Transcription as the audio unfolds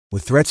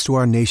With threats to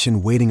our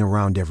nation waiting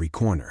around every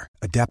corner,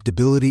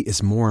 adaptability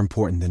is more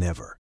important than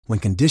ever. When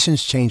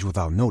conditions change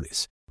without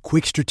notice,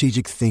 quick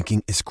strategic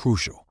thinking is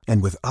crucial.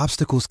 And with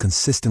obstacles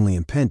consistently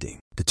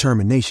impending,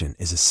 determination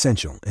is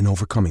essential in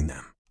overcoming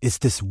them. It's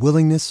this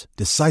willingness,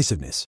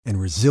 decisiveness, and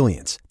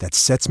resilience that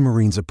sets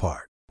Marines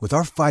apart. With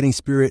our fighting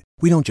spirit,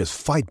 we don't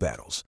just fight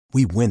battles,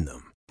 we win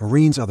them.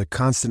 Marines are the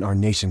constant our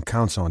nation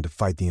counts on to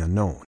fight the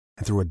unknown.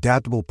 And through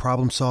adaptable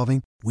problem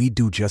solving, we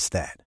do just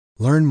that.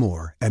 Learn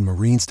more at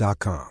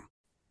marines.com.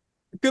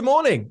 Good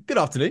morning, good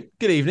afternoon,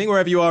 good evening,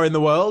 wherever you are in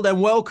the world,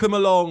 and welcome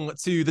along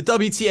to the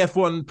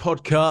WTF1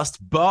 podcast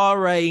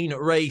Bahrain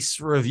race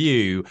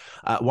review.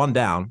 One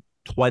down,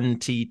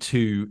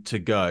 22 to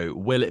go.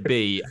 Will it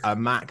be a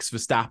Max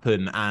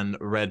Verstappen and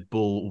Red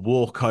Bull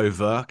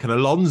walkover? Can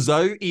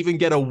Alonso even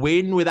get a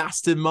win with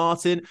Aston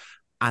Martin?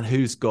 And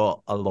who's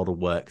got a lot of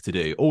work to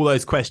do? All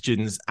those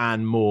questions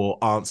and more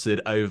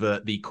answered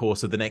over the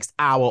course of the next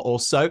hour or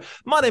so.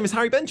 My name is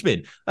Harry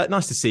Benjamin.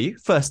 Nice to see you.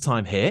 First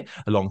time here,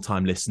 a long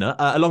time listener.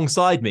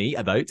 Alongside me,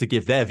 though, to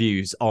give their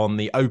views on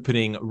the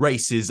opening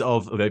race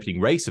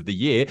of the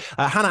year,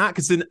 Hannah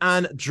Atkinson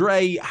and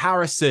Dre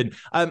Harrison.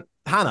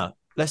 Hannah,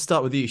 let's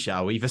start with you,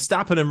 shall we?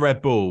 Verstappen and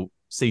Red Bull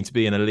seem to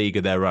be in a league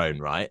of their own,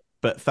 right?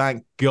 But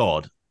thank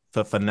God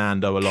for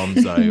Fernando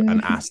Alonso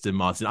and Aston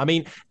Martin. I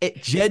mean,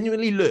 it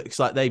genuinely looks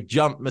like they've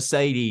jumped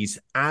Mercedes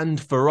and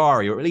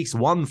Ferrari, or at least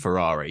one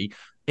Ferrari,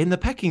 in the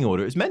pecking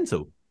order. It's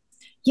mental.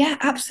 Yeah,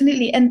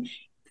 absolutely. And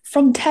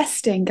from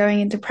testing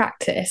going into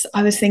practice,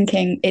 I was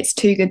thinking it's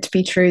too good to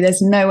be true.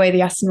 There's no way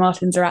the Aston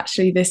Martins are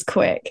actually this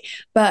quick.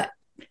 But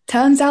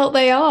turns out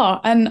they are,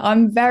 and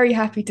I'm very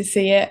happy to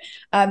see it.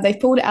 They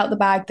pulled it out the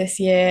bag this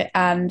year,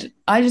 and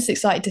I'm just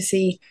excited to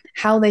see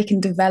how they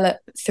can develop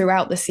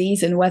throughout the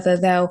season, whether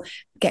they'll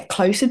get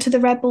closer to the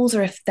Red Bulls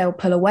or if they'll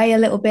pull away a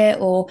little bit,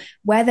 or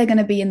where they're going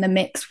to be in the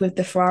mix with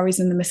the Ferraris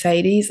and the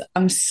Mercedes.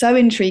 I'm so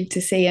intrigued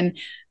to see. And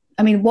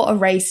I mean, what a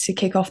race to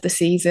kick off the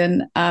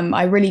season.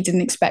 I really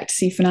didn't expect to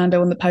see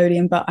Fernando on the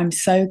podium, but I'm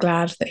so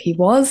glad that he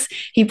was.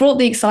 He brought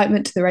the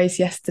excitement to the race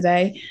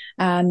yesterday.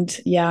 And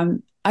yeah,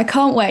 I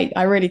can't wait.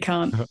 I really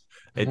can't.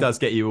 It does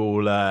get you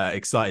all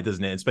excited,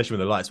 doesn't it? Especially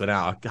when the lights went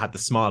out. I had the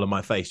smile on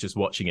my face just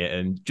watching it,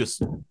 and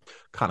just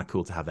kind of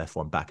cool to have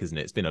F1 back, isn't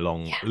it? It's been a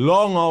long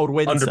old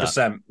winter.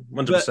 100%.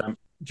 But,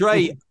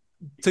 Dre,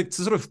 to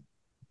sort of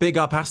big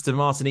up Aston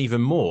Martin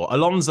even more,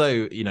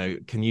 Alonso,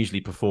 can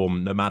usually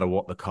perform no matter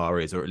what the car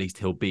is, or at least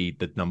he'll be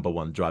the number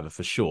one driver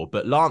for sure.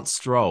 But Lance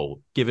Stroll,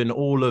 given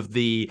all of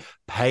the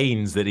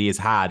pains that he has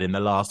had in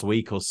the last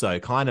week or so,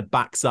 kind of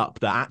backs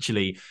up that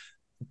actually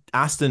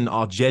Aston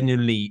are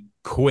genuinely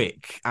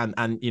quick, and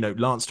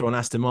Lance Stroll and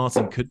Aston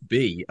Martin could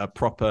be a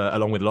proper,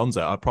 along with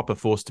Alonso, a proper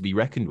force to be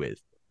reckoned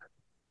with.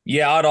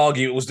 Yeah, I'd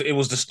argue it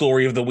was the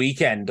story of the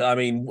weekend. I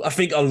mean, I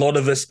think a lot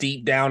of us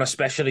deep down,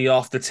 especially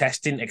after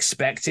testing,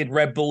 expected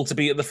Red Bull to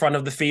be at the front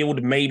of the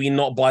field, maybe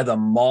not by the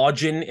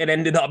margin it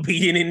ended up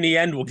being in the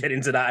end. We'll get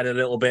into that in a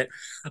little bit.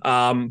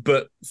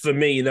 But for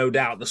me, no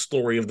doubt, the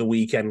story of the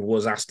weekend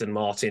was Aston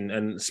Martin,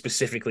 and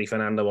specifically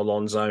Fernando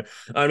Alonso.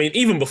 I mean,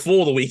 even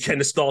before the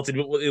weekend started,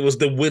 it was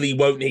the willy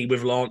won't he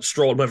with Lance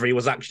Stroll, whether he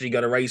was actually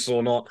going to race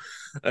or not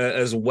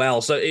as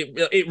well. So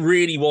it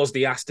really was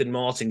the Aston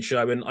Martin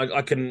show, and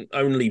I can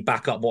only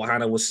back up what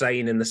Hannah was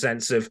saying in the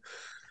sense of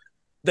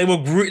they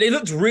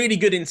looked really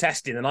good in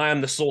testing, and I am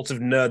the sort of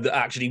nerd that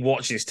actually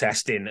watches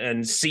testing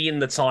and seeing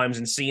the times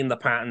and seeing the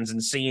patterns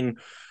and seeing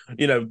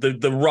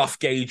the rough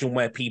gauge on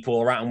where people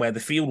are at and where the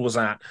field was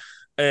at.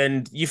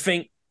 And you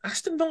think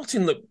Aston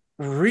Martin looked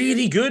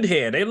really good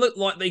here. They look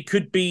like they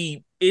could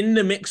be in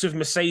the mix of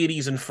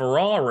Mercedes and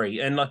Ferrari,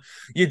 and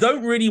you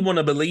don't really want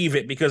to believe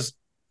it, because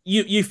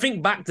you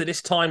think back to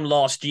this time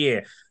last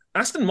year,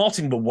 Aston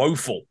Martin were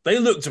woeful. They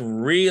looked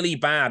really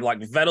bad. Like,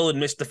 Vettel had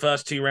missed the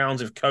first 2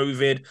 rounds of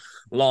COVID.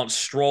 Lance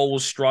Stroll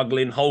was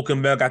struggling.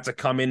 Hulkenberg had to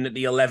come in at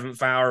the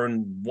 11th hour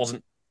and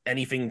wasn't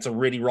anything to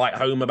really write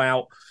home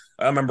about.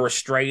 I remember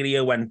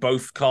Australia when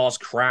both cars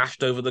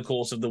crashed over the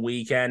course of the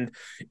weekend.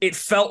 It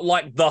felt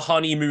like the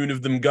honeymoon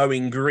of them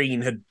going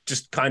green had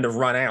just kind of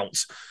run out.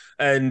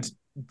 And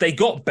they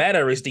got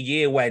better as the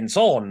year went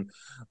on,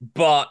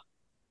 but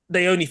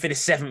they only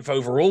finished 7th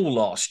overall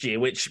last year,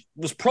 which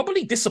was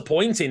probably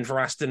disappointing for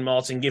Aston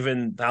Martin,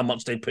 given how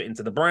much they put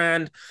into the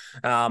brand,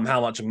 how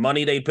much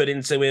money they put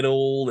into it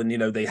all. And,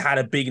 they had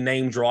a big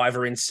name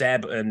driver in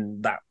Seb,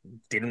 and that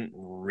didn't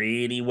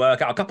really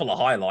work out. A couple of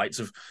highlights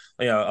of,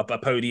 a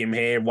podium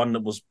here, one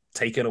that was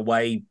taken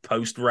away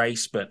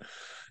post-race, but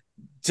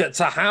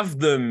to have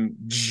them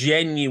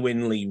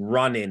genuinely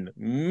running,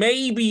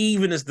 maybe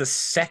even as the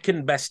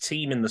second best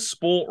team in the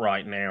sport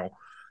right now,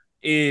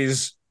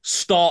 is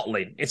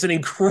startling. It's an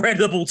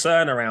incredible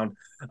turnaround.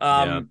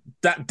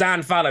 That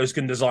Dan Fallows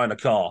can design a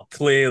car,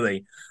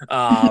 clearly.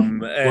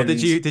 Well,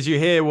 did you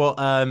hear what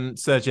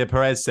Sergio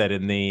Perez said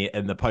in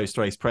the post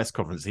race press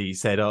conference? He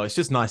said, "Oh, it's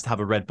just nice to have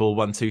a Red Bull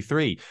 1, 2,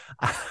 3."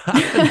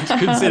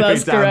 Considering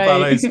Dan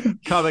Fallows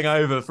coming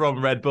over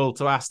from Red Bull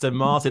to Aston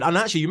Martin, and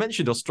actually, you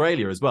mentioned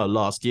Australia as well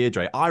last year,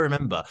 Dre. I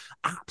remember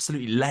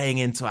absolutely laying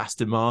into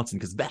Aston Martin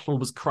because Vettel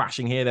was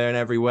crashing here, there, and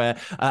everywhere,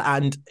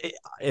 and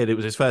it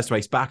was his first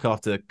race back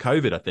after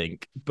COVID, I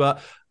think.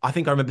 But I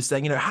think I remember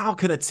saying, how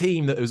can a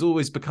team that has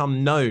always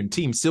become known,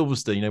 Team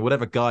Silverstone,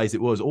 whatever guys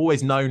it was,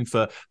 always known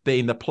for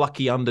being the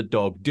plucky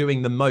underdog,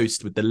 doing the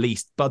most with the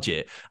least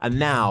budget. And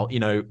now,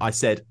 I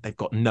said they've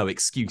got no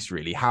excuse,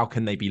 really. How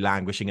can they be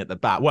languishing at the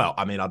back? Well,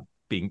 I mean, I'm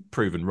being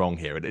proven wrong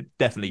here, and it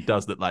definitely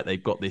does look like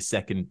they've got this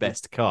second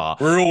best car.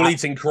 We're all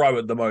eating crow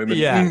at the moment.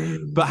 Yeah,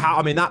 but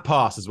that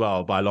pass as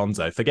well by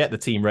Alonso, forget the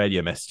team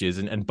radio messages,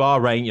 and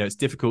Bahrain, it's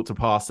difficult to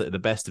pass it at the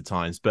best of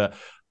times, but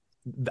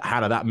how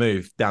did that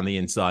move down the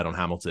inside on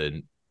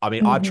Hamilton? I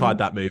mean, I tried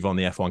that move on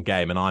the F1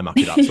 game and I mucked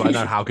it up. So I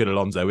know how good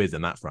Alonso is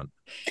in that front.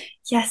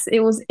 Yes, it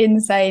was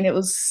insane. It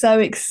was so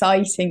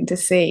exciting to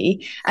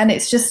see. And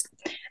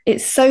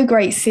it's so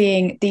great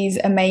seeing these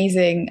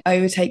amazing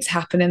overtakes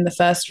happen in the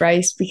first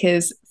race,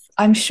 because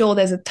I'm sure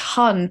there's a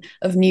ton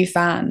of new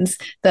fans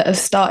that have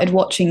started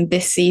watching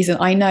this season.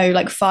 I know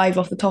like 5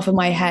 off the top of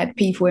my head,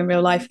 people in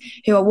real life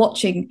who are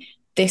watching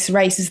this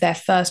race as their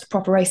first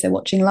proper race they're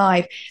watching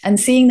live, and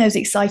seeing those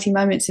exciting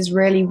moments is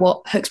really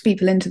what hooks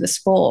people into the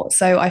sport.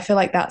 So I feel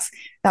like that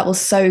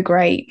was so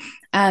great.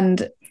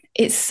 And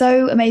it's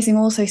so amazing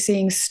also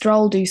seeing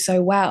Stroll do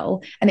so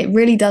well, and it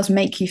really does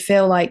make you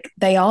feel like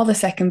they are the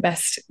second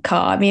best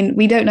car. I mean,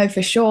 we don't know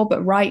for sure,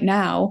 but right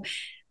now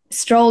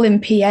Stroll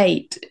in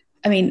P8,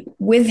 I mean,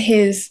 with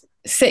his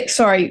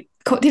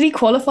did he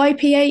qualify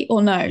P8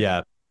 or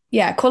no?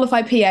 Yeah,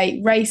 qualify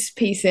P8, race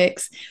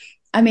P6.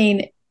 I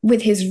mean,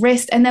 with his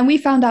wrist, and then we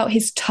found out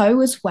his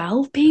toe as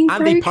well being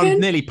broken. And he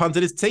nearly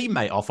punted his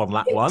teammate off on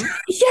lap 1.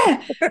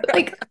 Yeah,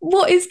 like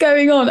what is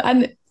going on?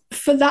 And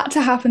for that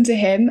to happen to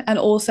him and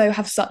also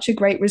have such a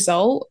great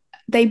result,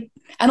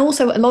 and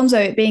also Alonso,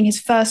 it being his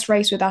first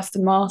race with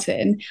Aston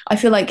Martin, I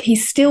feel like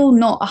he's still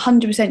not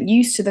 100%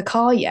 used to the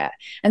car yet.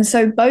 And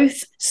so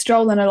both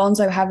Stroll and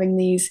Alonso having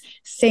these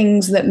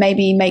things that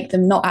maybe make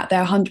them not at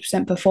their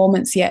 100%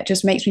 performance yet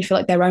just makes me feel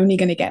like they're only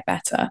going to get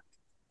better.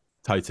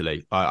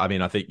 Totally. I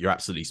mean, I think you're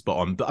absolutely spot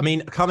on. But I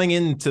mean, coming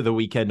into the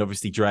weekend,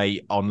 obviously, Dre,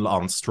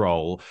 on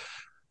Stroll,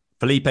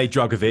 Felipe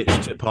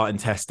Drugovich took part in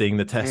testing,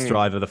 the test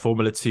driver, the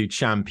Formula 2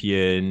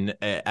 champion.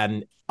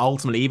 And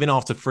ultimately, even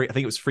after I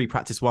think it was free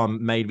practice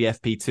 1, maybe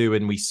FP2,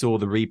 and we saw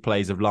the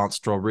replays of Lance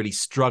Stroll really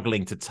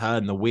struggling to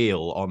turn the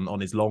wheel on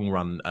his long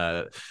run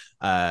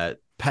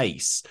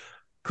pace.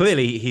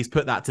 Clearly, he's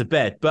put that to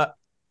bed. But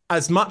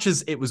as much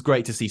as it was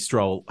great to see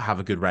Stroll have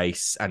a good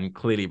race and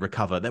clearly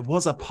recover, there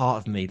was a part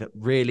of me that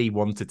really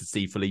wanted to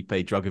see Felipe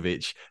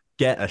Drugovich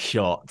get a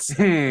shot.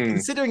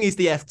 Considering he's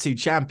the F2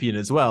 champion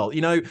as well,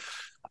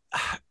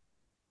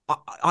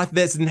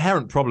 there's an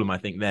inherent problem, I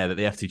think, there that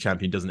the F2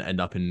 champion doesn't end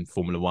up in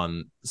Formula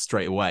 1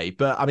 straight away.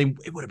 But, I mean,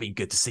 it would have been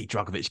good to see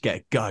Drugovich get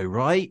a go,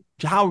 right?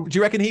 Do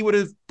you reckon he would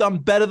have done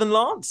better than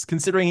Lance,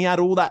 considering he had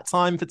all that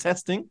time for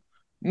testing?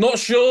 Not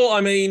sure.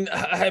 I mean,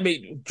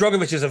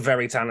 Drugovich is a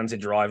very talented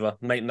driver.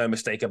 Make no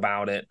mistake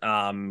about it.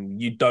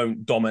 You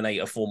don't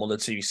dominate a Formula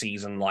 2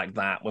 season like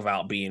that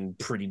without being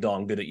pretty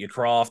darn good at your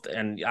craft.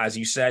 And as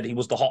you said, he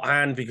was the hot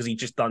hand because he'd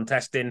just done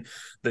testing.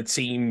 The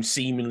team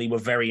seemingly were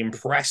very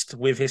impressed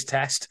with his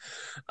test.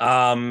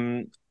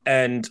 And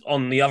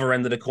on the other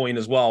end of the coin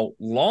as well,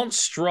 Lance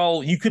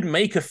Stroll, you could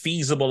make a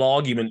feasible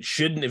argument,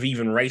 shouldn't have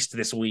even raced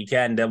this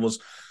weekend. There was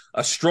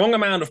a strong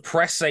amount of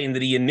press saying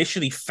that he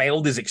initially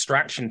failed his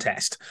extraction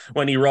test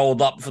when he rolled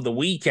up for the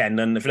weekend.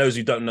 And for those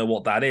who don't know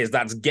what that is,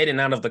 that's getting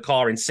out of the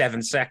car in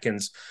 7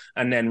 seconds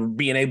and then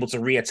being able to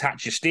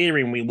reattach your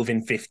steering wheel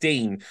within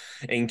 15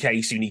 in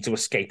case you need to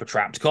escape a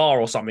trapped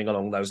car or something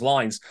along those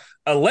lines.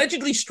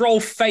 Allegedly, Stroll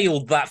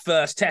failed that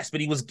first test,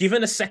 but he was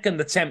given a second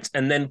attempt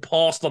and then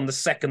passed on the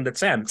second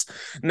attempt.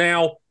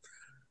 Now,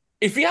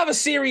 if you have a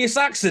serious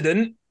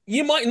accident,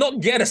 you might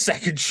not get a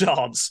second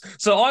chance.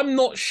 So I'm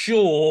not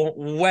sure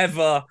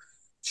whether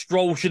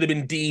Stroll should have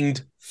been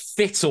deemed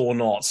fit or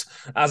not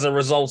as a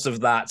result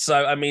of that.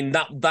 So, I mean,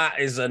 that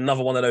is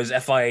another one of those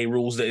FIA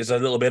rules that is a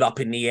little bit up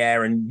in the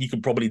air, and you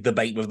could probably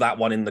debate with that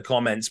one in the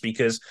comments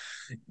because,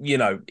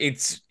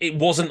 it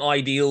wasn't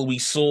ideal. We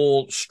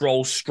saw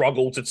Stroll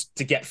struggle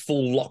to get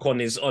full lock on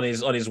his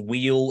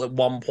wheel at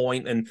one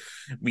point, and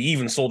we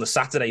even saw the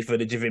Saturday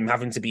footage of him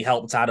having to be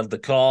helped out of the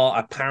car.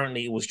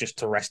 Apparently, it was just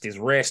to rest his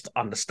wrist.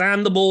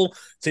 Understandable,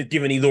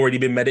 given he'd already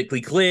been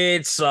medically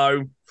cleared.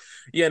 So,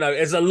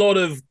 there's a lot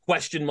of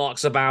question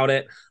marks about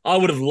it. I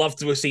would have loved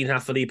to have seen how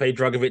Felipe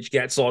Drugovich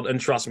gets on. And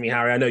trust me,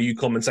 Harry, I know you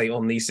commentate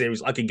on these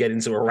series. I could get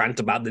into a rant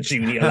about the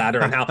junior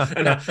ladder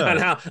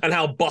and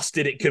how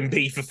busted it can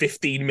be for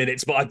 15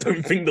 minutes, but I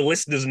don't think the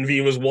listeners and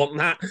viewers want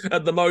that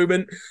at the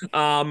moment.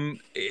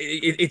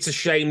 It's a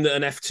shame that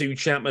an F2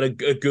 champ and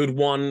a good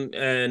one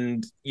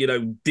and,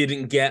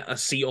 didn't get a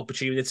seat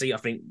opportunity. I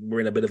think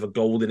we're in a bit of a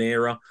golden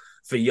era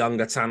for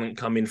younger talent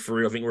coming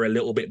through. I think we're a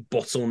little bit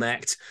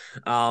bottlenecked.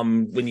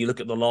 When you look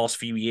at the last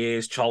few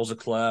years, Charles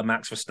Leclerc,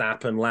 Max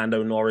Verstappen,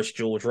 Lando Norris,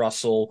 George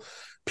Russell,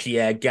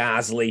 Pierre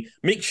Gasly.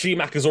 Mick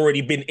Schumacher's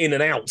already been in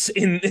and out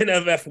in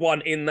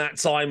F1 in that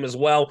time as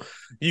well.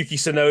 Yuki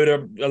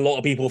Tsunoda, a lot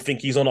of people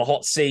think he's on a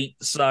hot seat.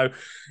 So,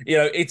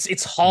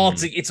 it's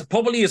hard it's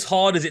probably as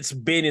hard as it's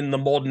been in the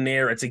modern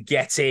era to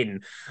get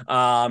in to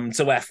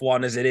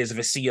F1 as it is if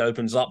a seat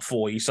opens up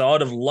for you. So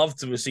I'd have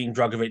loved to have seen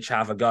Drugovich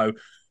have a go.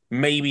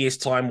 Maybe his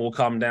time will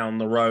come down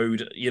the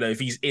road. If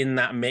he's in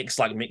that mix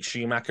like Mick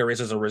Schumacher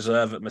is as a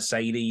reserve at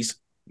Mercedes,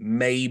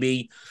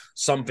 maybe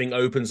something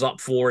opens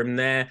up for him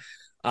there.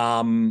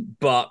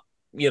 But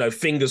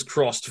fingers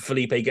crossed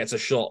Felipe gets a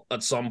shot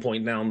at some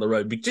point down the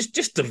road,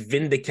 just to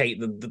vindicate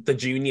the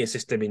junior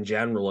system in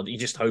general. You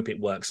just hope it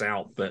works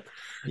out. But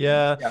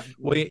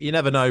well, you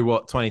never know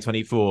what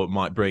 2024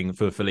 might bring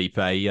for Felipe.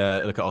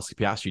 Look at Oscar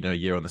Piastri, a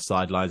year on the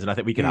sidelines, and I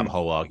think we can have a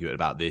whole argument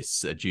about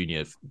this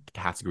junior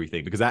category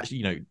thing, because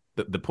actually,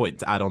 the point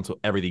to add on to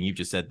everything you've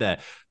just said there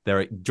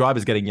are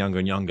drivers getting younger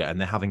and younger, and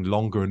they're having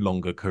longer and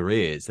longer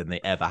careers than they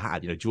ever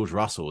had. George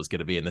Russell is going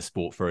to be in the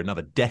sport for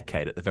another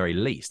decade at the very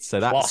least. So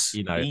that's,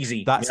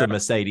 easy. That's a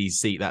Mercedes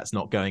seat that's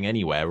not going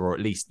anywhere, or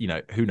at least,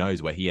 who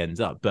knows where he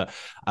ends up. But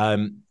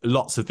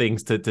lots of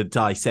things to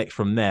dissect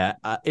from there.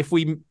 If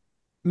we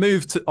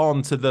move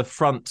on to the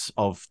front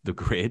of the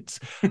grid,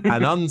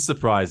 and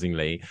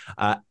unsurprisingly,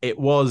 it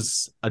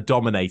was a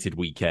dominated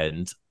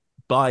weekend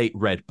by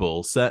Red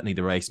Bull. Certainly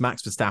the race.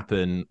 Max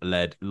Verstappen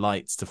led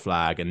lights to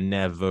flag and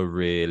never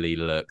really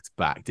looked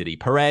back, did he?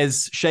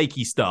 Perez,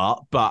 shaky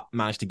start, but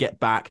managed to get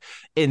back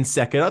in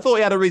second. I thought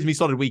he had a reasonably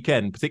solid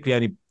weekend, particularly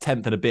only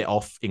 10th and a bit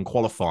off in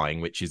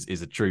qualifying, which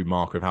is a true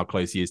marker of how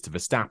close he is to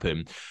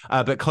Verstappen.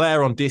 But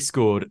Claire on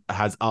Discord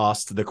has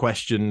asked the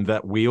question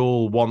that we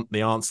all want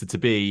the answer to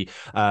be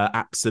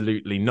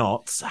absolutely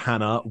not.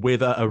 Hannah,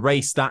 with a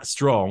race that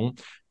strong,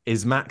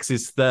 is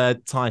Max's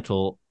third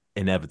title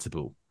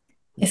inevitable?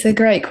 It's a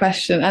great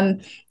question.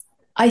 And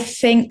I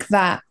think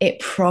that it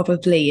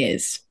probably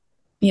is.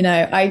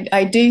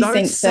 I do Don't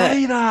think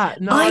say that.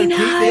 No, I know.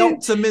 Keep the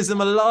optimism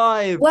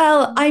alive.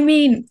 Well,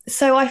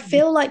 so I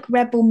feel like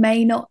Red Bull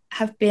may not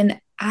have been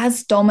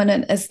as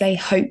dominant as they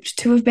hoped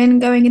to have been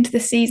going into the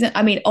season.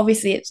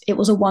 Obviously it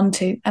was a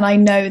 1-2, and I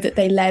know that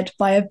they led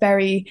by a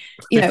very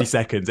 50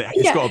 seconds.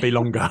 It's got to be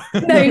longer.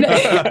 No,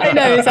 I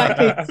know,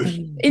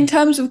 exactly. In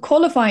terms of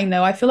qualifying,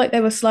 though, I feel like they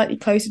were slightly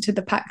closer to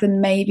the pack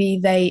than maybe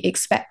they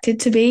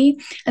expected to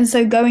be. And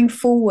so going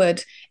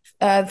forward,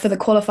 for the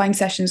qualifying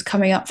sessions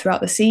coming up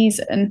throughout the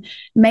season,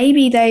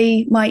 maybe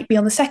they might be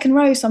on the second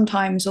row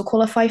sometimes, or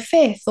qualify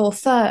fifth or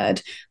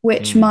third,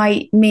 which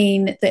might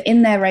mean that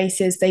in their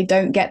races they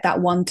don't get that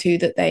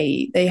 1-2 that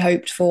they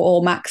hoped for,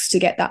 or Max to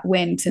get that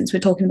win, since we're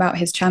talking about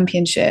his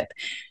championship.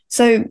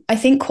 So I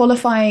think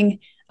qualifying,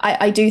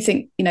 I do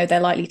think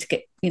they're likely to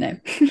get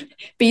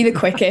be the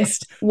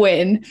quickest,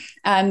 win,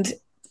 and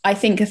I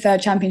think a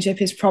third championship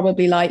is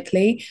probably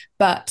likely,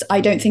 but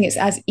I don't think it's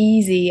as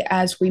easy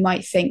as we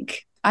might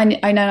think.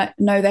 I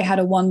know they had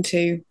a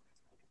 1-2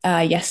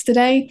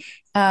 yesterday,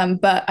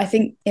 but I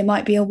think it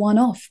might be a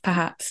one-off,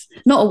 perhaps.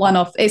 Not a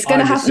one-off. It's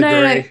going to happen.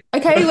 No.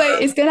 Okay,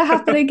 wait. It's going to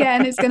happen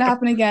again. It's going to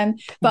happen again.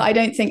 But I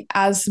don't think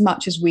as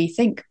much as we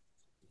think.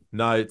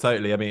 No,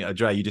 totally.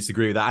 Dre, you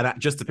disagree with that. And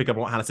just to pick up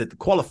on what Hannah said, the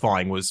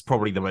qualifying was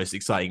probably the most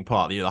exciting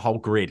part. The whole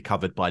grid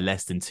covered by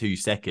less than 2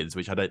 seconds,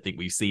 which I don't think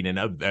we've seen in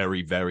a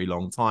very, very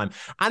long time.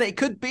 And it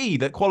could be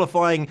that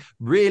qualifying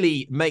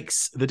really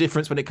makes the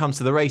difference when it comes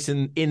to the race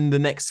in the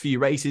next few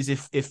races.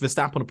 If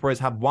Verstappen and Perez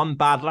have one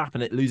bad lap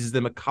and it loses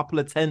them a couple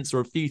of tenths or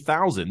a few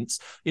thousandths,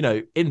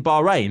 in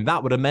Bahrain,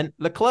 that would have meant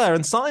Leclerc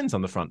and Sainz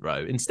on the front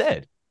row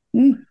instead.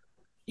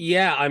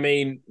 Yeah,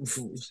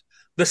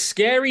 the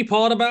scary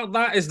part about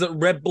that is that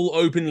Red Bull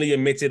openly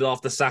admitted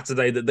after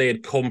Saturday that they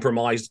had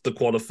compromised the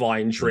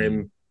qualifying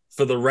trim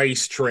for the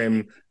race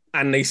trim,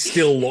 and they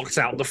still locked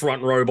out the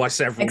front row by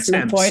several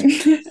Excellent attempts.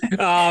 Point.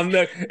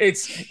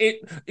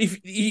 If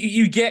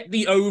you get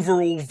the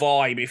overall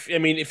vibe,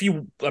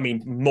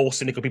 more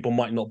cynical people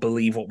might not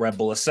believe what Red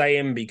Bull are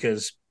saying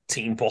because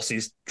team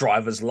bosses,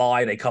 drivers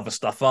lie, they cover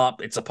stuff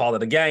up, it's a part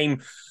of the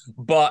game.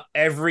 But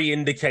every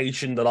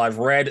indication that I've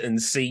read and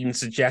seen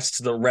suggests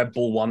that Red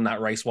Bull won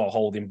that race while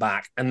holding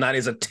back. And that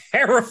is a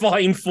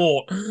terrifying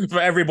thought for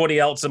everybody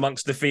else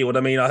amongst the field.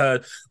 I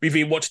heard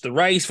we've watched the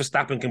race.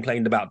 Verstappen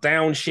complained about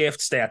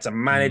downshifts. They had to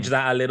manage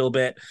that a little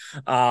bit.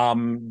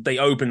 They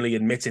openly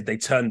admitted they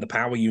turned the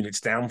power units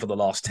down for the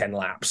last 10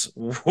 laps,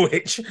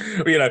 which,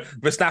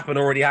 Verstappen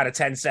already had a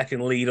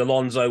 10-second lead.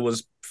 Alonso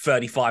was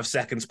 35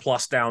 seconds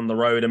plus down the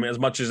road. As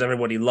much as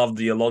everybody loved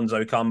the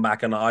Alonso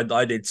comeback, and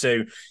I did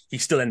too. He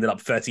still ended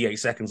up 38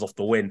 seconds off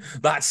the win.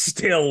 That's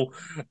still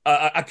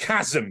a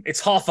chasm.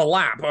 It's half a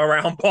lap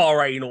around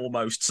Bahrain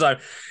almost. So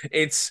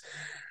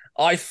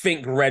I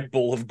think Red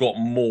Bull have got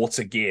more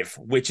to give,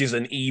 which is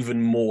an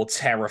even more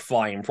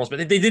terrifying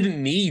prospect. They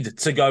didn't need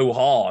to go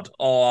hard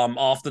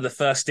after the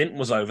first stint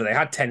was over. They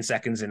had 10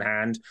 seconds in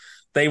hand.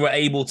 They were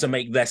able to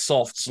make their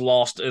softs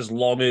last as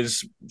long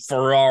as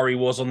Ferrari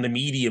was on the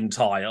medium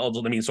tyre.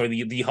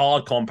 The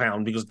hard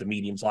compound, because the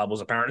medium tyre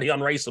was apparently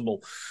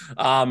unraceable.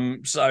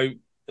 So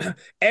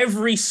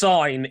every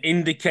sign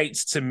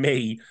indicates to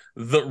me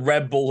that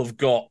Red Bull have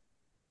got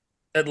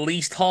at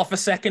least half a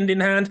second in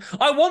hand.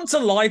 I want to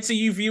lie to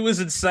you viewers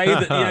and say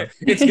that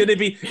it's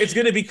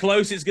going to be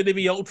close. It's going to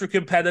be ultra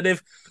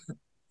competitive.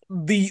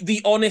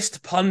 The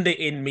honest pundit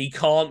in me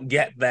can't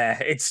get there.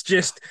 It's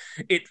just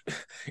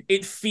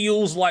it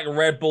feels like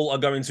Red Bull are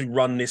going to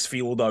run this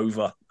field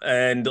over,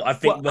 and I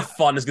think the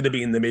fun is going to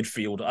be in the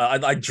midfield.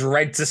 I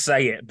dread to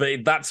say it,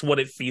 but that's what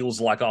it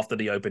feels like after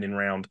the opening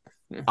round.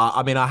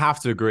 I mean, I have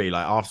to agree.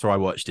 Like, after I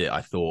watched it,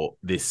 I thought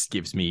this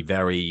gives me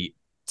very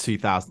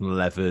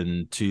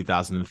 2011,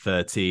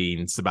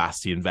 2013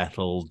 Sebastian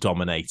Vettel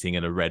dominating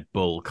in a Red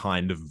Bull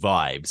kind of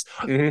vibes.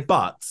 Mm-hmm.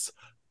 But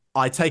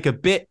I take a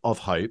bit of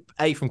hope,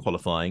 A, from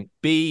qualifying,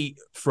 B,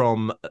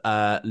 from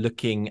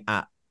looking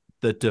at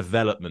the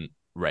development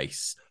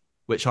race,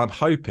 which I'm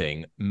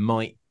hoping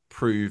might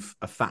prove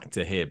a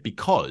factor here.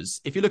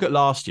 Because if you look at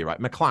last year, right,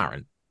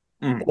 McLaren,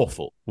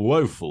 awful,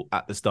 woeful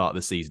at the start of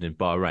the season in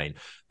Bahrain.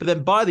 But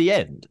then by the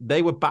end,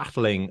 they were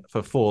battling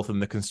for fourth,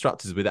 and the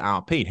constructors with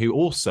Alpine, who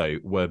also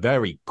were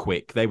very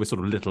quick. They were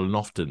sort of little and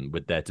often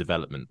with their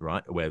development,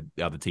 right? Where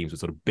the other teams were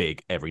sort of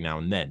big every now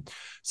and then.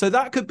 So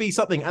that could be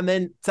something. And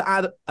then to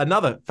add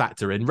another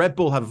factor in, Red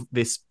Bull have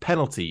this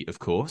penalty, of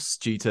course,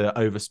 due to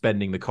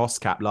overspending the cost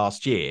cap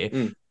last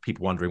year.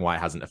 People wondering why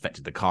it hasn't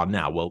affected the car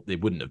now. Well, they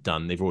wouldn't have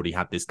done. They've already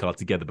had this car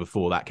together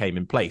before that came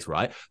in place,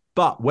 right?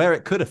 But where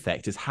it could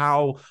affect is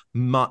how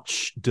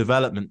much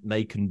development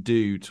they can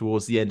do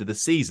towards the end of the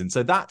season.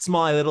 So that's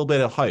my little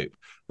bit of hope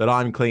that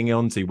I'm clinging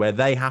on to, where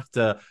they have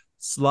to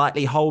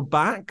slightly hold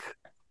back.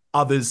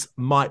 Others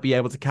might be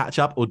able to catch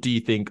up, or do you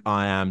think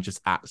I am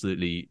just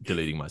absolutely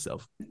deluding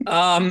myself?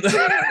 I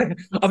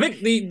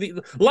think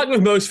the like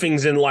with most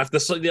things in life,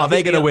 are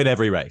they going to win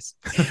every race?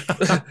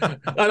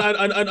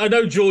 I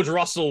know George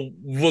Russell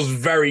was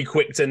very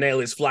quick to nail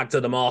his flag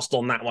to the mast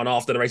on that one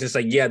after the race and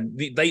say, yeah,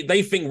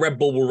 they think Red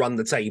Bull will run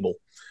the table,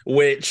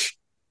 which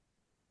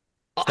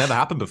it's never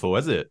happened before,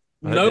 has it?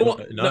 No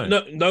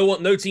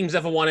team's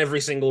ever won every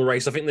single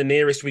race. I think the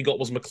nearest we got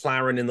was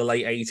McLaren in the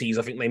late 80s.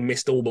 I think they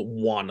missed all but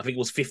one. I think it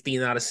was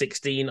 15 out of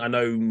 16. I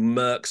know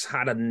Merckx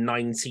had a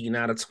 19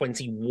 out of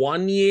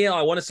 21 year.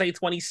 I want to say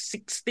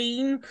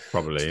 2016.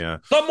 Probably, yeah.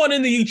 Someone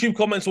in the YouTube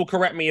comments will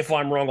correct me if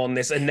I'm wrong on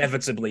this,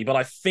 inevitably, but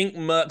I think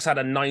Merckx had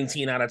a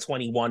 19 out of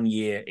 21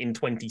 year in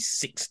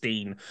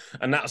 2016,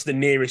 and that's the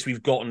nearest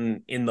we've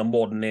gotten in the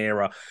modern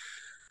era.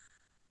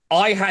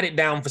 I had it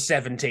down for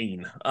 17.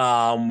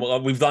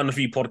 We've done a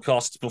few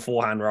podcasts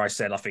beforehand where I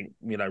said I think,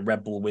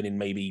 Red Bull winning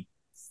maybe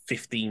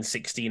 15,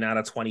 16 out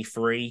of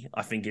 23,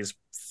 I think is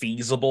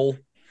feasible.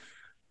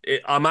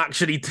 I'm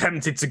actually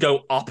tempted to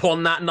go up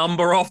on that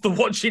number after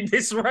watching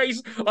this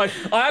race. I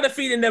had a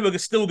feeling they were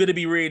still going to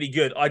be really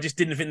good. I just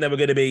didn't think they were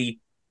going to be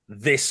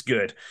this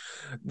good.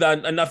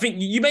 And I think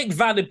you make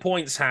valid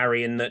points,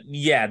 Harry, in that,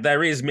 yeah,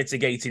 there is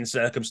mitigating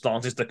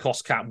circumstances. The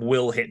cost cap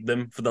will hit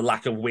them for the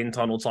lack of wind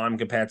tunnel time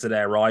compared to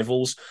their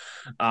rivals.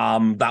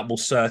 That will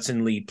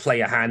certainly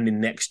play a hand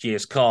in next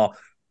year's car.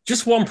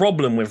 Just one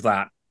problem with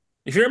that.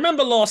 If you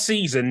remember last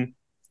season,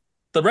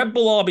 the Red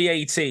Bull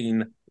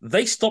RB18,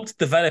 they stopped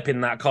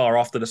developing that car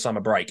after the summer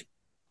break.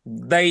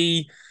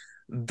 They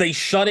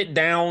shut it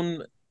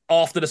down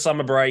after the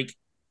summer break,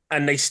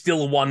 and they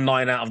still won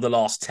 9 out of the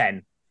last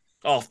 10.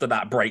 After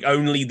that break.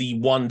 Only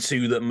the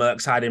 1-2 that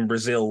Merckx had in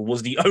Brazil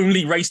was the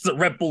only race that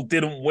Red Bull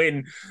didn't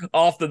win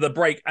after the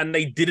break, and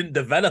they didn't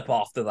develop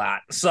after that.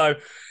 So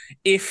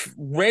if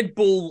Red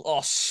Bull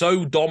are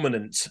so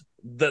dominant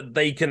that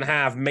they can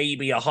have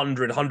maybe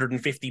 100,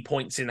 150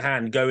 points in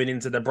hand going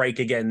into the break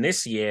again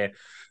this year,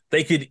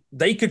 they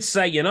could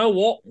say, you know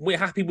what, we're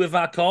happy with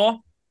our car.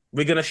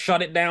 We're going to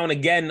shut it down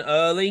again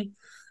early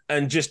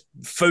and just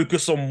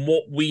focus on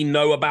what we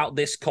know about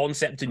this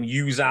concept and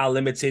use our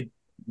limited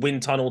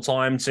wind tunnel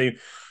time to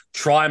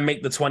try and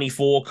make the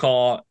 24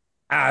 car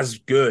as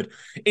good.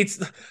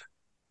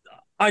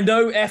 I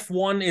know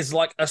F1 is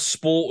like a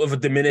sport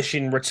of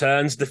diminishing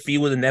returns. The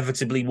field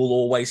inevitably will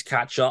always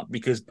catch up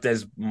because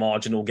there's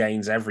marginal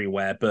gains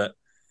everywhere, but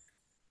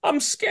I'm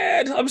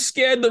scared. I'm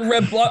scared that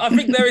Red Bull. I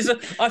think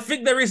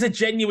there is a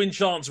genuine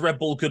chance Red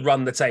Bull could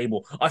run the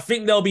table. I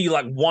think there'll be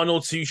like 1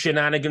 or 2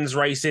 shenanigans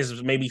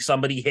races. Maybe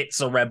somebody hits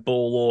a Red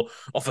Bull or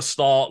off a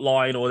start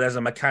line, or there's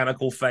a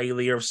mechanical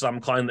failure of some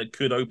kind that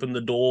could open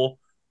the door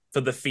for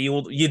the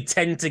field. You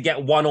tend to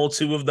get 1 or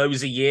 2 of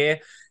those a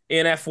year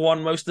in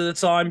F1 most of the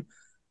time.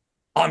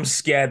 I'm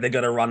scared they're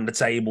going to run the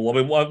table.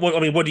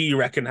 What do you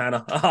reckon,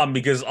 Hannah?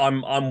 Because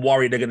I'm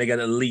worried they're going to get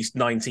at least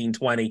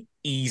 19-20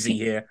 easy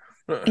here.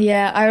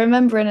 Yeah, I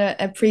remember in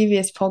a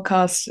previous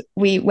podcast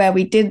where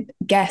we did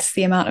guess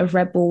the amount of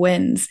Red Bull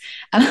wins,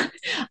 and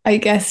I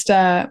guessed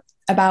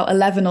about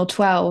 11 or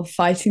 12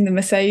 fighting the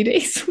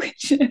Mercedes,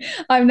 which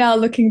I'm now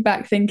looking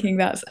back thinking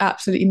that's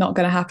absolutely not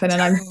going to happen,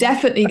 and I'm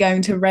definitely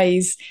going to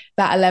raise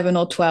that 11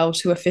 or 12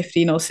 to a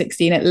 15 or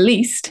 16 at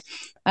least.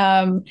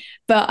 But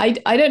I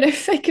don't know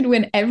if they could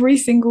win every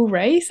single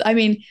race. I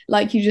mean,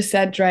 like you just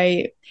said,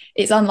 Dre,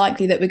 it's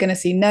unlikely that we're going to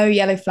see no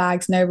yellow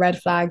flags, no red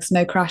flags,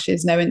 no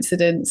crashes, no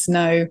incidents,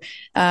 no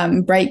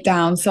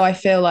breakdowns. So I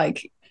feel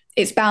like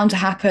it's bound to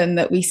happen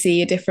that we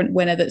see a different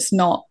winner that's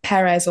not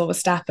Perez or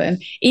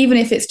Verstappen, even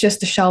if it's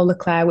just a Charles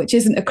Leclerc, which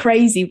isn't a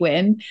crazy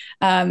win.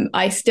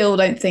 I still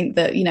don't think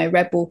that,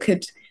 Red Bull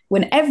could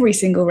win every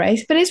single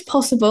race, but it's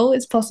possible.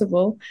 It's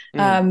possible.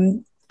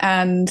 And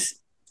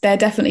they're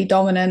definitely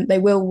dominant. They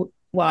will,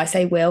 well, I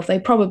say will, they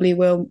probably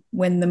will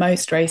win the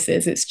most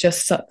races. It's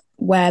just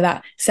where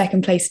that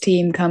second place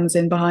team comes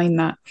in behind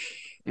that.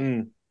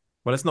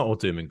 Well, it's not all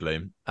doom and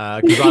gloom,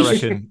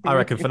 because I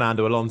reckon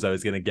Fernando Alonso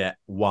is going to get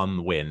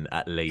one win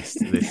at least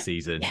this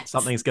season. Yes.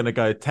 Something's going to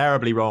go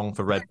terribly wrong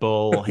for Red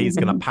Bull. He's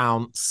going to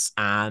pounce,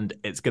 and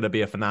it's going to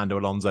be a Fernando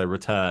Alonso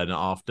return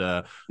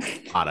after,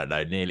 I don't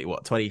know, nearly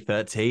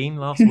 2013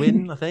 last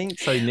win, I think.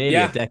 So nearly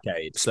a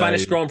decade.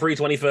 Spanish Grand Prix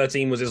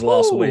 2013 was his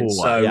last win.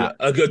 So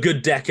a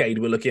good decade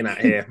we're looking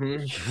at here.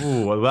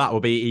 Well, that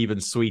will be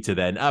even sweeter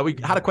then. We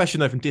had a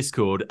question though from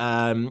Discord.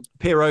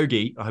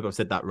 Pierogi, I hope I've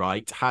said that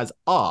right, has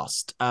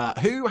asked,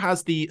 who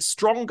has the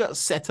stronger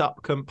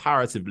setup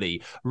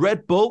comparatively?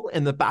 Red Bull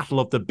in the battle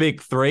of the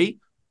big three,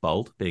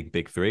 bold being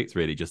big three, it's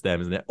really just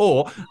them, isn't it?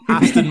 Or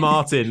Aston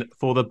Martin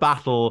for the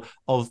battle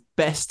of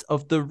best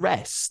of the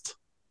rest?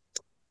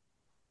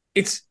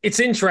 It's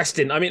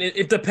interesting. I mean,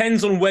 it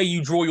depends on where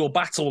you draw your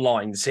battle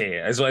lines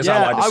here, as how I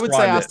describe it. I would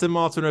say Aston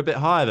Martin are a bit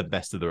higher than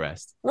best of the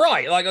rest.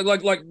 Right. Like,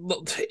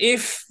 look,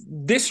 if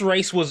this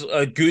race was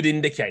a good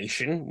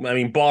indication, I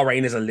mean,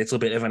 Bahrain is a little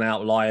bit of an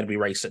outlier. We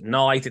race at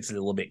night. It's a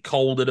little bit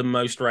colder than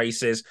most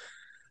races.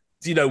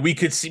 We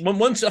could see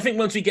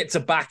once we get to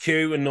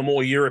Baku and the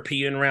more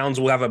European rounds,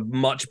 we'll have a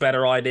much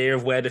better idea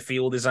of where the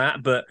field is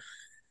at. But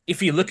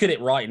if you look at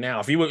it right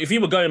now, if you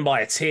were going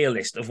by a tier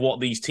list of what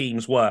these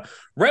teams were,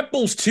 Red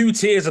Bull's 2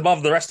 tiers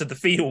above the rest of the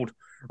field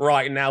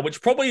right now,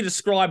 which probably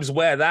describes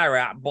where they're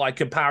at by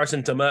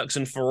comparison to Mercs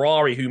and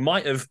Ferrari, who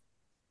might have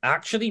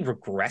actually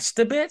regressed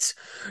a bit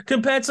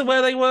compared to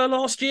where they were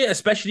last year,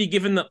 especially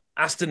given that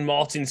Aston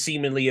Martin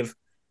seemingly have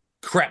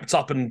crept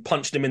up and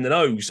punched him in the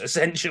nose,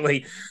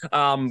 essentially,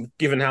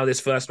 given how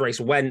this first race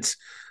went.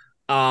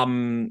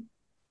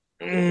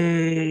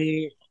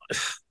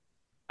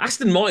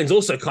 Aston Martin's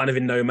also kind of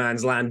in no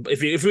man's land.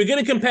 If we're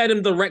going to compare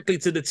them directly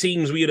to the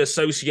teams we would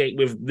associate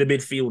with the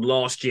midfield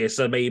last year,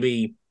 so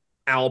maybe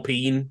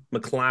Alpine,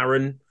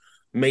 McLaren,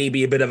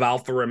 maybe a bit of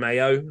Alfa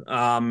Romeo,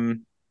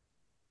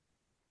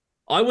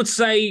 I would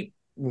say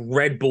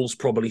Red Bull's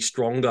probably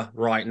stronger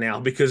right now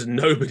because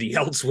nobody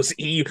else was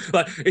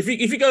like if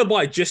you go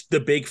by just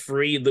the big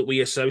three that we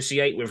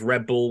associate with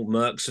Red Bull,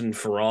 Mercs, and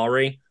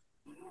Ferrari,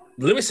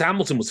 Lewis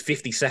Hamilton was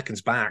 50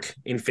 seconds back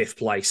in 5th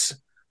place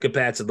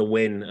compared to the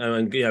win,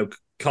 and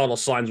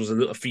Carlos Sainz was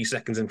a few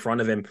seconds in front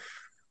of him.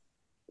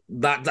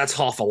 That's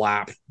half a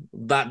lap.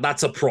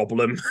 That's a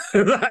problem.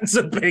 That's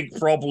a big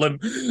problem.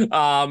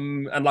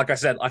 And like I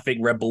said, I think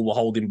Red Bull will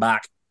hold him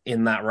back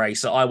in that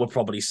race. So I would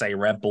probably say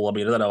Red Bull. I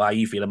mean, I don't know how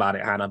you feel about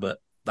it, Hannah, but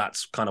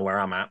that's kind of where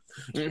I'm at.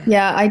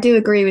 Yeah, I do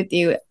agree with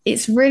you.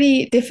 It's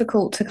really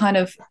difficult to kind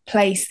of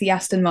place the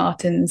Aston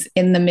Martins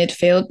in the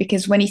midfield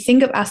because when you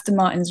think of Aston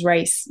Martin's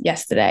race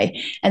yesterday,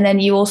 and then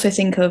you also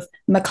think of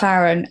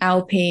McLaren,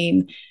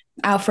 Alpine,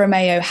 Alfa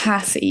Romeo,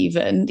 Haas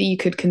even, that you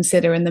could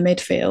consider in the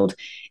midfield,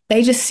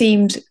 they just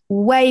seemed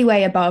way,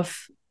 way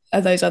above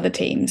those other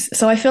teams.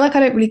 So I feel like I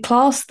don't really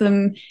class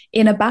them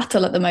in a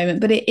battle at the moment,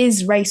 but it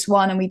is race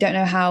one and we don't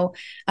know how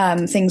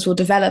things will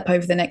develop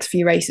over the next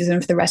few races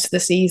and for the rest of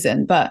the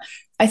season. But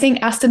I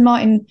think Aston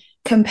Martin,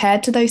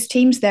 compared to those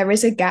teams, there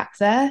is a gap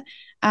there.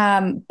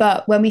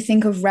 But when we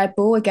think of Red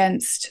Bull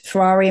against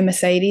Ferrari and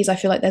Mercedes, I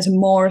feel like there's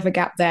more of a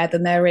gap there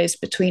than there is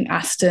between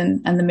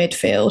Aston and the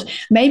midfield.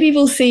 Maybe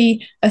we'll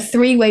see a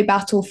 3-way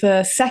battle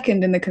for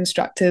second in the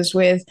constructors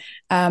with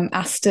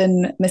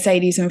Aston,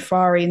 Mercedes and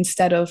Ferrari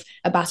instead of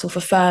a battle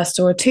for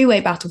first, or a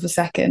 2-way battle for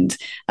second,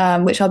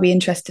 which I'll be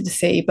interested to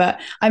see. But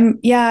I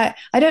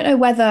don't know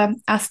whether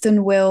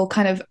Aston will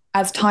kind of,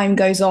 as time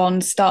goes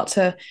on, start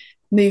to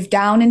move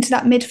down into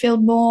that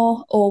midfield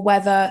more, or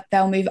whether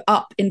they'll move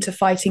up into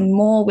fighting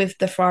more with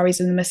the Ferraris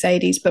and the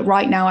Mercedes. But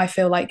right now I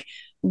feel like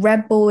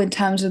Red Bull, in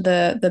terms of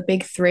the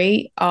big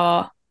three,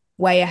 are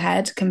way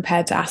ahead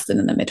compared to Aston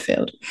in the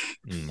midfield.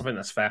 I think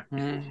that's fair.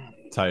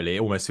 Totally.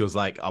 It almost feels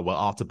like,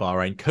 after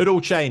Bahrain, could all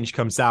change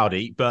come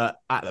Saudi, but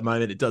at the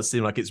moment it does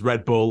seem like it's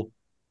Red Bull,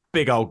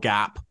 big old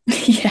gap,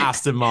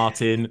 Aston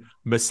Martin,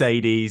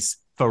 Mercedes,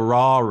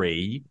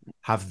 Ferrari.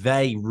 Have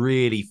they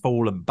really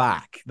fallen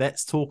back?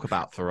 Let's talk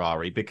about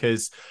Ferrari,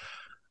 because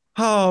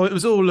Oh, it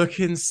was all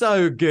looking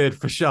so good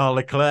for Charles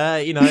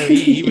Leclerc. You know,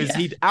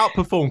 he'd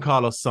outperformed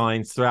Carlos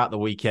Sainz throughout the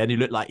weekend. He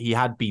looked like he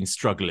had been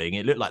struggling.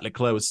 It looked like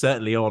Leclerc was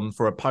certainly on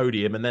for a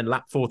podium, and then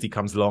lap 40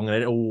 comes along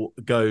and it all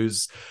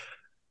goes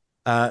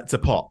to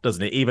pot,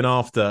 doesn't it? Even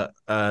after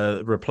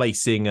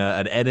replacing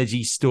an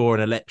energy store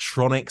and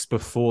electronics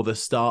before the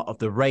start of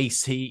the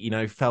race, he,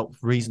 felt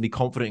reasonably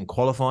confident in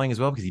qualifying as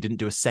well because he didn't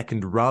do a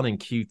second run in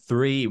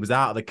Q3. He was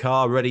out of the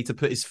car, ready to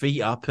put his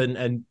feet up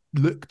and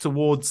look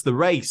towards the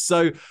race.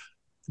 So,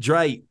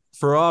 Dre,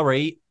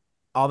 Ferrari,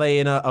 are they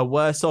in a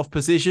worse off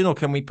position, or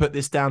can we put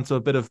this down to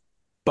a bit of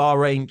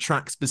Bahrain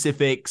track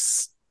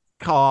specifics,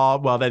 car?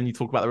 Well, then you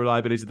talk about the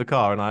reliability of the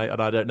car, and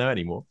I don't know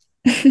anymore.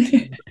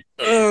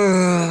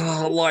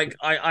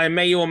 I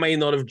may or may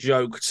not have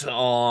joked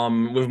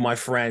with my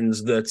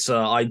friends that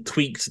I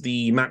tweaked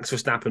the Max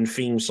Verstappen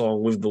theme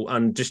song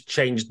and just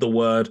changed the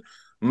word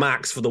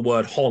Max for the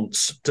word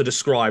Honts to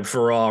describe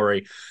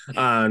Ferrari,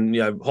 and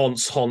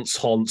Honts,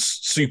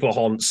 super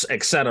Honts,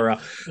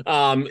 etc.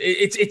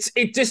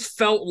 It just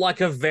felt like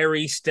a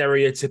very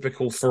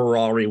stereotypical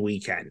Ferrari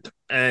weekend,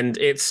 and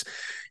it's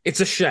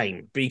a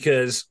shame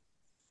because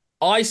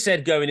I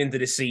said going into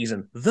this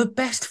season, the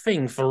best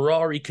thing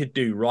Ferrari could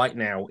do right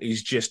now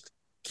is just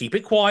keep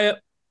it quiet,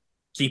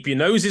 keep your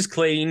noses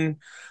clean,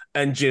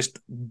 and just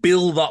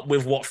build up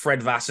with what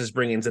Fred Vassar's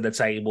bringing to the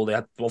table. They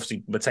had,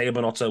 obviously, Matteo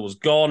Binotto was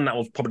gone. That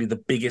was probably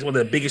one of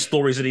the biggest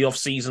stories of the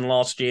off-season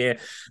last year,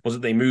 was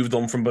that they moved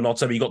on from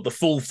Binotto. He got the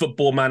full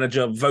football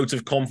manager vote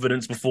of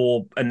confidence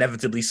before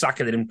inevitably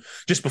sacking him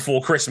just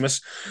before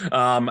Christmas,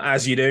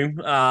 as you do.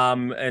 I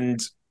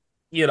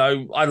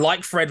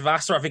like Fred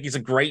Vassar. I think he's a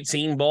great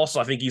team boss.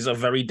 I think he's a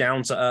very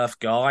down-to-earth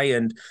guy.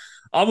 And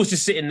I was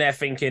just sitting there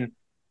thinking,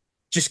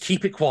 just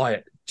keep it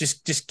quiet.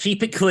 Just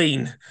keep it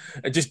clean.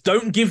 And just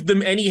don't give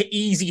them any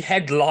easy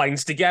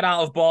headlines to get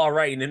out of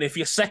Bahrain. And if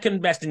you're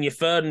second best and you're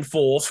third and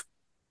fourth,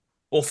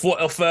 or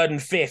third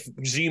and fifth,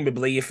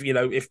 presumably, if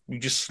you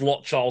just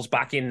slot Charles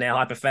back in there,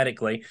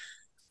 hypothetically,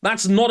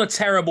 that's not a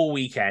terrible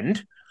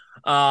weekend.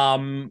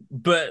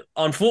 But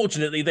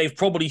unfortunately, they've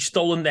probably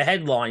stolen the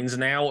headlines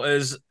now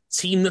as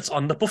team that's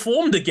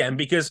underperformed again,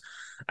 because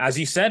as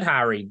you said,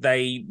 Harry,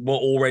 they were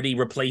already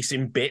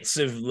replacing bits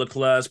of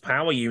Leclerc's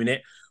power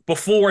unit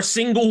before a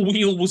single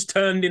wheel was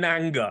turned in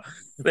anger.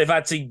 They've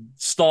had to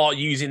start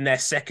using their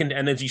second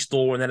energy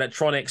store and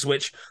electronics,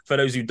 which, for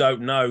those who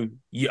don't know,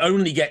 you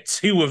only get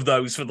 2 of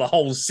those for the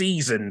whole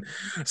season.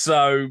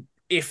 So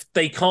if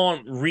they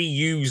can't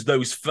reuse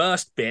those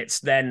first bits,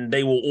 then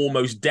they will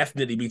almost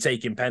definitely be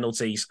taking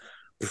penalties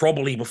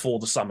probably before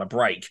the summer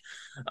break,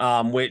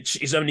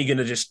 which is only going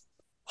to just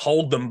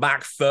hold them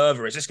back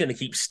further. It's just going to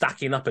keep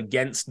stacking up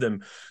against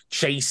them,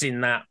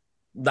 chasing that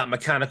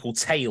mechanical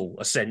tail,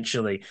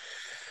 essentially.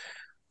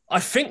 I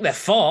think they're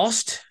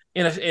fast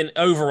in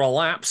over a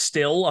lap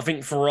still. I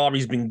think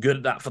Ferrari's been good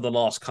at that for the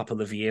last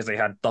couple of years. They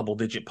had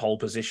double-digit pole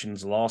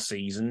positions last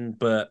season,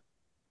 but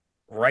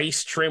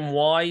race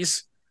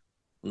trim-wise,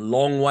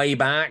 long way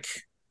back.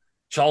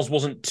 Charles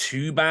wasn't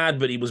too bad,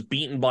 but he was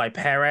beaten by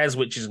Perez,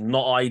 which is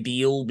not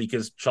ideal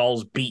because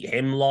Charles beat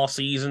him last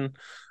season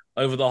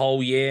over the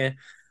whole year.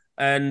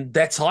 And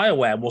their tyre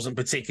wear wasn't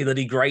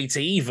particularly great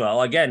either.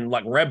 Again,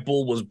 like Red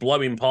Bull was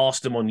blowing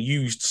past them on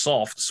used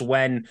softs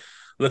when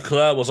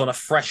Leclerc was on a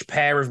fresh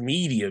pair of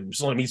mediums.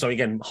 Sorry,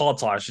 again, hard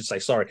tyre, I should say.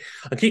 Sorry,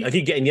 I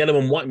keep getting yellow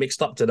and white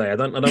mixed up today. I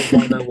don't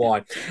quite know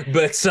why.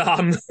 But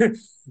so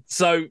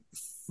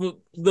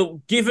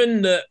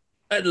given that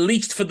at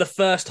least for the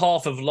first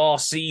half of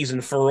last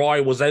season,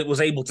 Ferrari was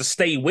able to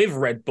stay with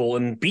Red Bull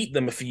and beat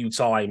them a few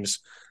times,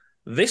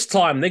 this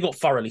time they got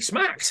thoroughly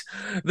smacked.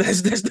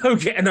 There's no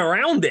getting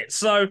around it.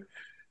 So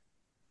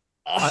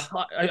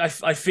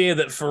I fear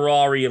that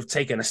Ferrari have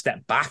taken a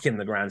step back in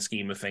the grand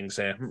scheme of things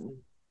here.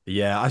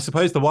 Yeah, I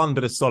suppose the one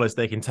bit of solace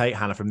they can take,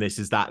 Hannah, from this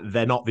is that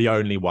they're not the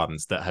only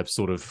ones that have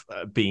sort of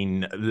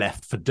been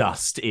left for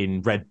dust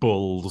in Red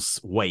Bull's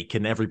wake,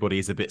 and everybody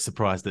is a bit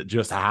surprised at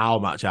just how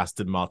much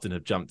Aston Martin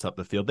have jumped up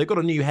the field. They've got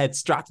a new head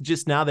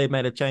strategist now. They've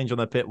made a change on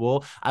their pit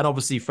wall, and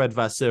obviously Fred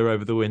Vasseur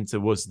over the winter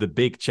was the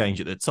big change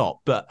at the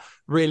top. But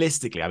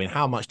realistically, I mean,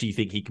 how much do you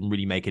think he can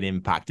really make an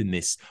impact in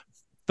this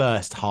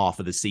first half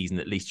of the season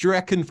at least? Do you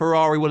reckon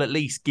Ferrari will at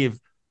least give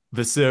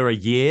Vasseur a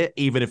year,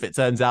 even if it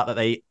turns out that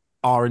they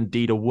are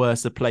indeed a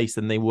worse place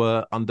than they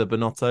were under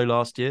Binotto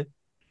last year?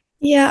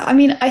 Yeah, I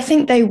mean, I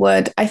think they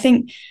would. I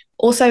think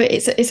also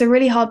it's a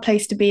really hard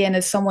place to be in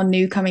as someone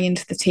new coming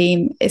into the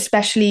team,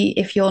 especially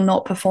if you're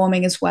not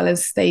performing as well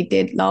as they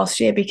did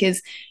last year,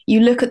 because you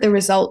look at the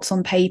results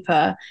on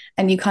paper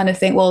and you kind of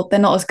think, well, they're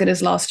not as good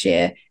as last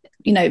year.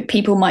 You know,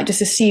 people might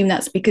just assume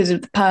that's because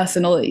of the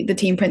person or the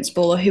team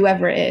principal or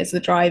whoever it is,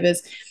 the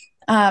drivers.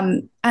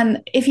 And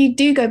if you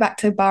do go back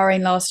to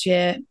Bahrain last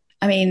year,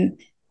 I mean,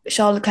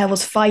 Charles Leclerc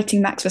was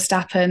fighting Max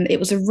Verstappen. It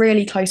was a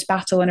really close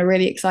battle and a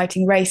really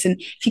exciting race. And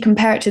if you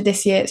compare it to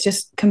this year, it's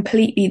just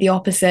completely the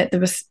opposite. The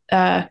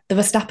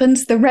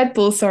Verstappens, the Red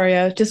Bull,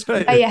 are just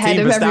way ahead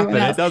of everyone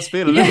else. It does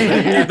feel a little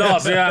bit. It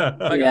does,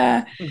 yeah.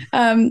 Yeah.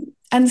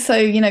 And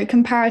so,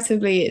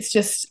 comparatively, it's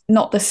just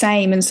not the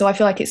same. And so I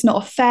feel like it's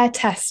not a fair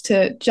test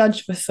to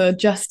judge Vasseur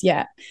just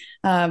yet.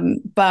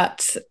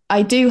 But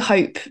I do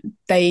hope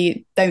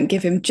they don't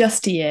give him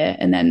just a year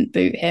and then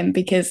boot him,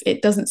 because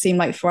it doesn't seem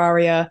like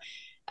Ferrari are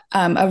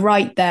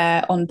right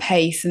there on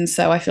pace. And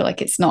so I feel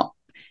like it's not,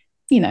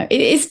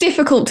 it's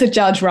difficult to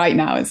judge right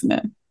now, isn't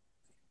it?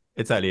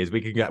 It totally is.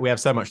 We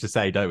have so much to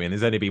say, don't we? And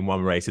there's only been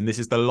one race, and this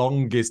is the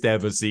longest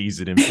ever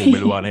season in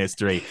Formula One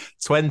history.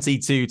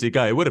 22 to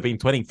go. It would have been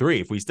 23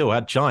 if we still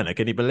had China.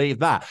 Can you believe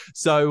that?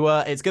 So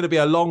it's going to be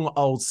a long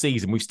old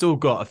season. We've still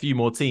got a few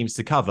more teams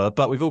to cover,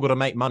 but we've all got to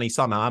make money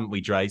somehow, haven't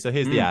we, Dre? So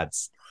here's the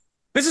ads.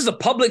 This is a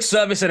public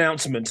service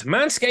announcement.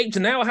 Manscaped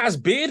now has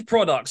beard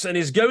products and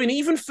is going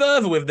even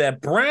further with their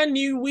brand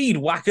new Weed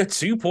Whacker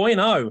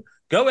 2.0.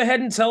 Go ahead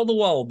and tell the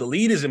world the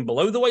leaders in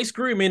below-the-waist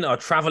grooming are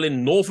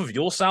traveling north of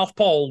your South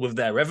Pole with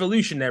their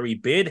revolutionary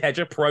Beard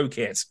Hedger Pro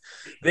Kit.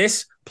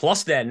 This,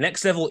 plus their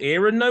next-level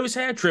ear and nose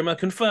hair trimmer,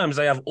 confirms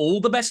they have all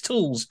the best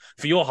tools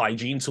for your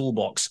hygiene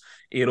toolbox.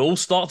 It all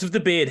starts with the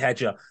Beard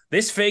Hedger.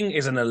 This thing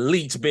is an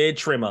elite beard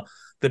trimmer.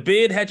 The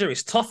Beard Hedger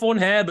is tough on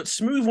hair but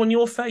smooth on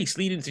your face,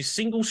 leading to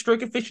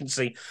single-stroke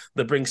efficiency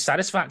that brings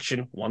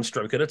satisfaction one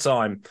stroke at a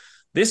time.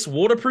 This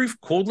waterproof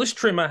cordless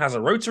trimmer has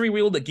a rotary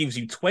wheel that gives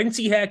you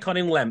 20 hair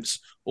cutting lengths,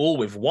 all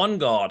with one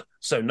guard,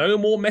 so no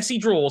more messy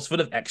drawers full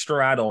of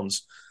extra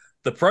add-ons.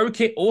 The Pro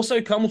Kit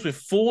also comes with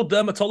 4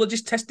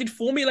 dermatologist-tested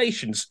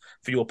formulations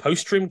for your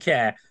post-trim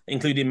care,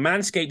 including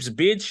Manscaped's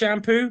beard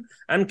shampoo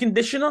and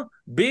conditioner,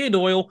 beard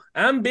oil,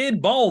 and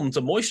beard balm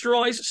to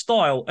moisturize,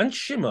 style, and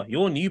shimmer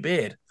your new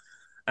beard.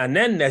 And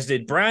then there's the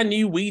brand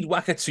new Weed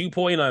Whacker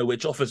 2.0,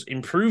 which offers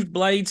improved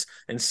blades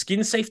and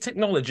skin-safe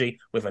technology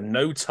with a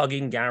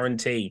no-tugging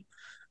guarantee.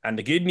 And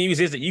the good news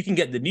is that you can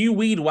get the new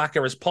Weed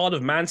Whacker as part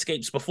of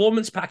Manscaped's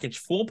Performance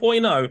Package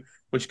 4.0,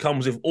 which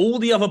comes with all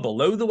the other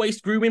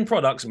below-the-waist grooming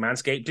products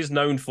Manscaped is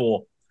known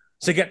for.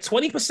 So get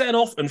 20%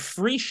 off and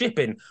free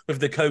shipping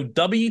with the code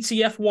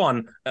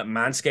WTF1 at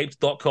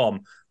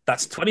manscaped.com.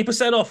 That's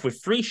 20% off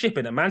with free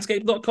shipping at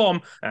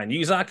manscaped.com and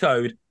use our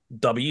code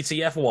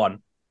WTF1.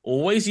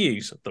 Always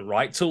use the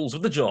right tools for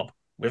the job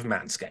with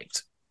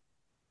Manscaped.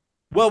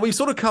 Well, we've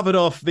sort of covered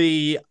off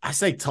I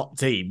say top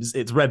teams.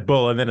 It's Red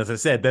Bull. And then, as I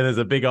said, then there's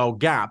a big old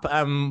gap.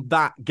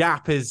 That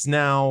gap is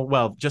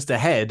now, just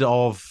ahead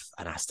of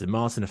an Aston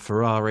Martin, a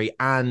Ferrari,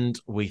 and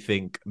we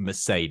think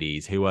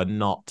Mercedes, who are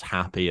not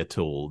happy at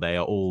all. They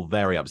are all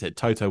very upset.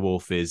 Toto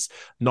Wolff is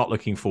not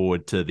looking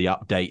forward to the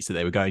updates that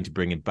they were going to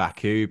bring in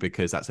Baku,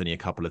 because that's only a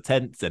couple of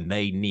tenths and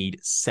they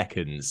need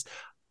seconds.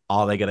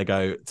 Are they going to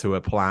go to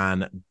a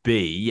plan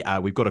B?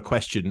 We've got a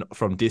question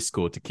from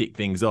Discord to kick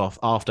things off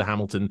after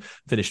Hamilton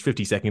finished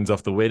 50 seconds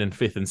off the win and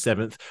 5th and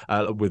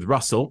 7th with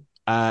Russell.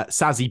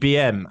 Sazzy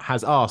BM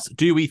has asked,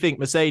 do we think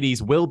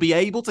Mercedes will be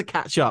able to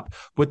catch up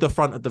with the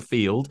front of the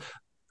field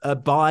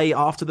by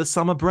after the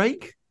summer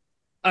break?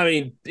 I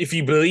mean, if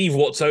you believe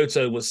what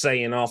Toto was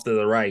saying after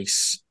the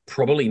race,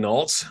 probably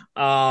not.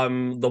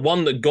 The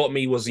one that got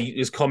me was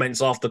his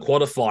comments after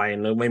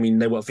qualifying. I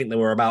mean, I think they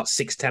were about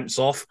 6 tenths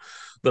off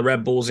the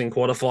Red Bulls in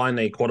qualifying.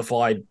 They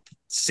qualified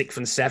 6th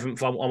and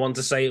 7th, I want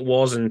to say it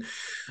was. And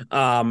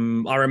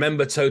I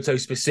remember Toto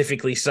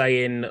specifically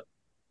saying,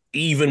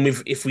 even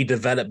if we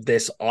develop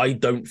this, I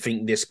don't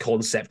think this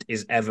concept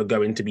is ever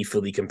going to be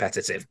fully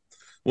competitive,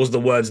 was the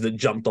words that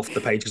jumped off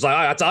the page. Because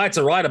I had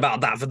to write about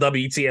that for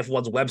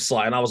WTF1's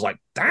website, and I was like,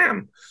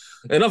 damn.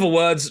 In other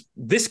words,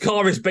 this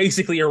car is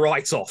basically a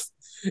write-off,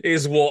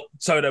 is what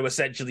Toto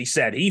essentially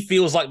said. He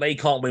feels like they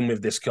can't win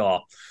with this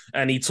car.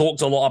 And he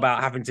talked a lot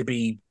about having to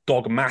be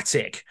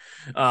dogmatic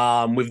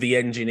with the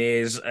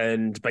engineers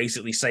and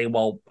basically say,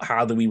 well,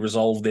 how do we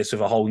resolve this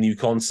with a whole new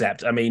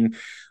concept? I mean,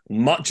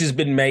 much has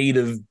been made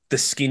of the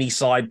skinny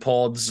side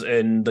pods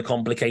and the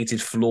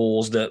complicated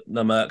floors that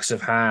the Mercs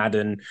have had.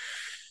 And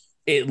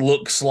it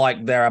looks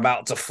like they're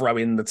about to throw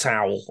in the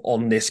towel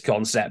on this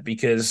concept,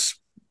 because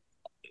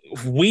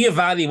we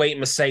evaluate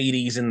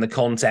Mercedes in the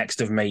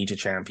context of major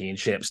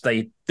championships.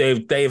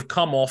 They've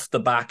come off the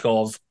back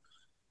of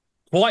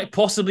quite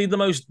possibly the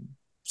most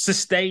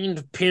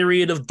sustained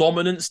period of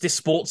dominance this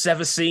sport's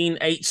ever seen.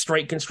 8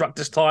 straight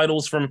constructors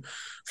titles from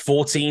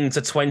 14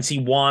 to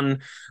 21.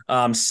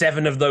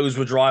 7 of those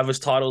were drivers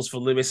titles for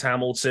Lewis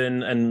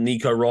Hamilton and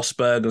Nico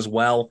Rosberg as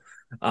well.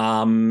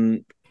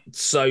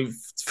 So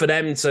for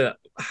them to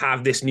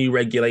have this new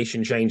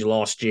regulation change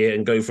last year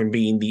and go from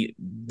being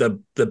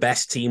the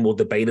best team or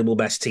debatable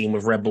best team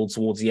with Red Bull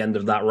towards the end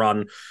of that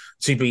run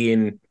to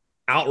being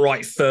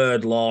outright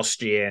 3rd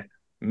last year,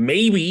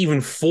 maybe even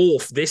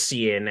 4th this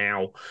year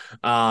now,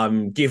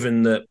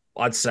 given that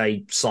I'd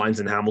say Sainz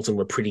and Hamilton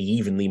were pretty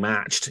evenly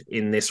matched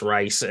in this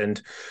race.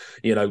 And,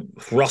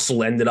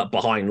 Russell ended up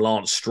behind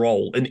Lance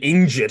Stroll, an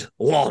injured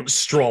Lance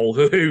Stroll,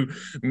 who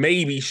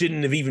maybe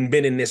shouldn't have even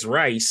been in this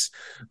race.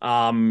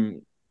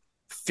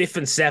 5th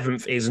and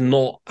 7th is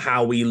not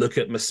how we look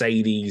at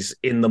Mercedes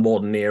in the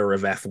modern era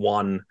of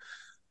F1.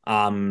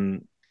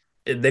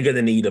 they're going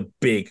to need a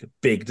big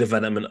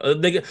development. I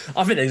think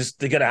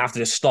they're going to have to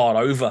just start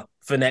over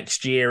for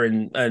next year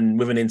and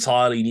with an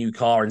entirely new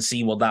car and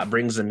see what that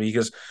brings them.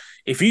 Because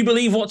if you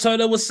believe what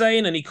Toto was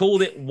saying, and he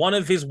called it one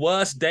of his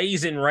worst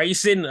days in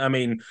racing, I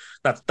mean,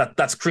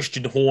 that's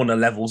Christian Horner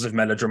levels of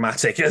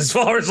melodramatic as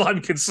far as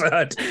I'm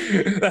concerned.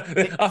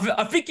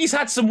 I think he's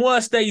had some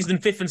worse days than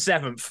 5th and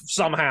 7th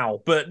somehow,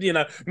 but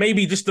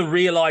maybe just the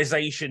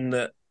realization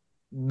that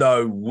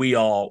no, we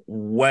are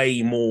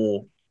way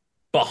more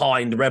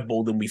behind Red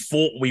Bull than we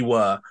thought we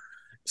were,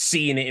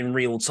 seeing it in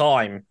real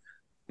time.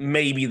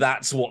 Maybe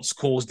that's what's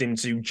caused him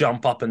to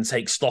jump up and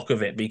take stock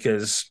of it,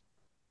 because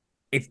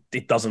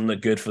it doesn't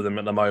look good for them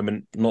at the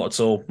moment. Not at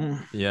all.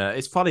 Yeah,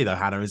 it's funny though,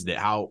 Hannah, isn't it?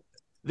 How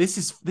this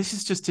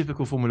is just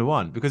typical Formula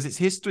One, because it's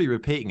history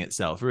repeating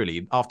itself,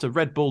 really. After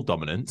Red Bull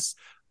dominance,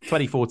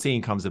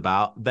 2014 comes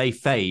about, they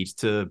fade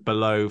to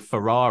below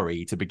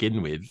Ferrari to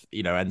begin with,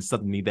 and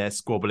suddenly they're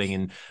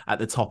squabbling at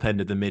the top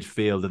end of the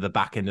midfield, at the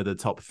back end of the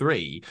top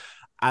three.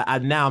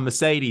 And now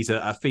Mercedes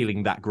are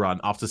feeling that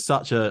grunt after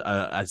such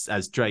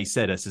as Dre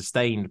said, a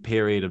sustained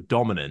period of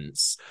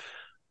dominance.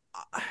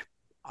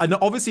 And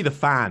obviously the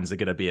fans are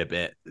going to be a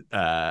bit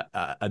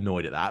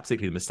annoyed at that,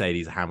 particularly the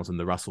Mercedes, Hamilton,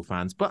 the Russell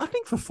fans. But I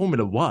think for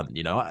Formula One,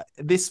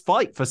 this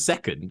fight for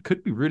second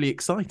could be really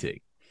exciting.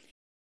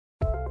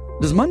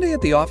 Does Monday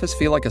at the office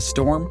feel like a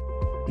storm?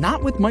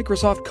 Not with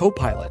Microsoft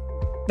Copilot.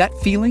 That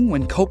feeling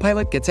when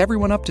Copilot gets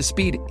everyone up to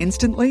speed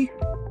instantly?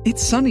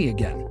 It's sunny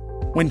again.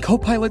 When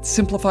Copilot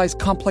simplifies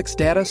complex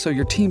data so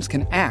your teams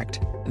can act,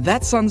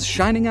 that sun's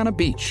shining on a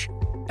beach.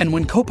 And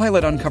when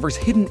Copilot uncovers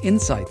hidden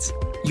insights,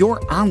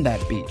 you're on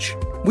that beach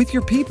with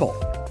your people,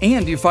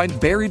 and you find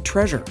buried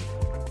treasure.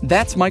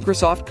 That's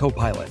Microsoft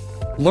Copilot.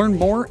 Learn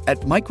more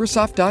at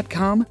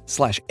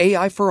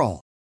Microsoft.com/AI for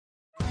all.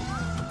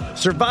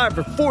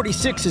 Survivor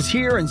 46 is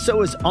here, and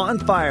so is On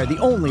Fire, the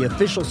only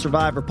official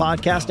Survivor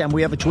podcast, and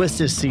we have a twist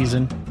this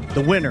season.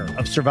 The winner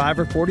of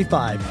Survivor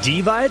 45,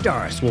 Dee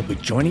Valladares, will be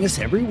joining us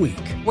every week.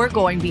 We're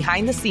going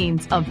behind the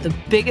scenes of the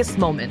biggest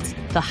moments,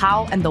 the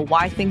how and the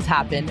why things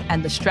happen,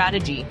 and the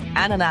strategy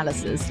and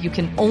analysis you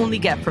can only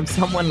get from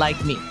someone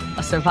like me,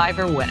 a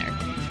Survivor winner.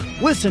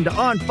 Listen to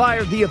On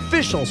Fire, the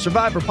official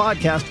Survivor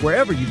podcast,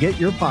 wherever you get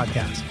your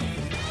podcast.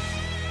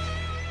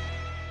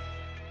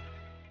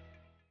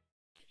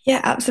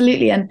 Yeah,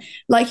 absolutely. And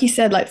like you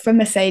said, for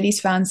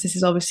Mercedes fans, this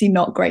is obviously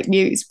not great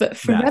news, but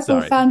for Red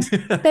Bull fans,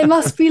 they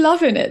must be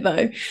loving it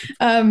though.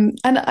 And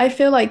I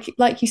feel like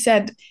you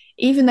said,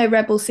 even though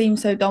Red Bull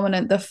seems so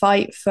dominant, the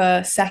fight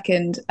for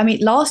second, I mean,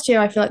 last year,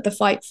 I feel like the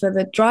fight for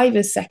the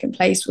driver's second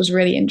place was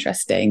really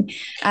interesting.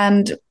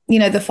 And,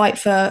 the fight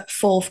for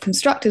fourth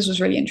constructors was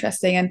really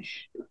interesting. And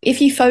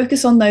if you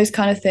focus on those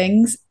kind of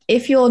things,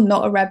 if you're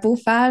not a Red Bull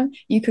fan,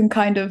 you can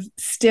kind of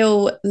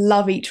still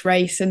love each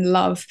race and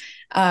love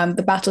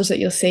the battles that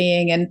you're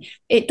seeing. And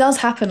it does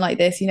happen like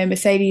this.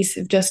 Mercedes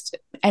have just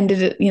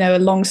ended, a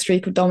long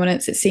streak of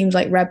dominance. It seems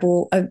like Red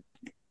Bull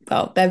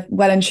they're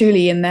well and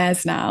truly in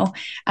theirs now.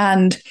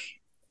 And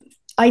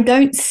I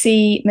don't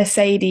see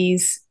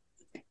Mercedes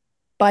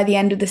by the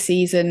end of the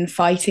season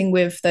fighting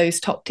with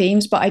those top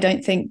teams, but I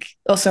don't think,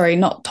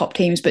 not top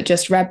teams, but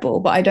just Red Bull,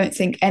 but I don't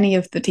think any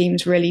of the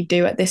teams really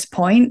do at this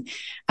point.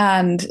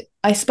 And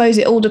I suppose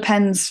it all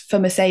depends for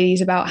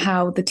Mercedes about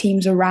how the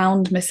teams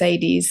around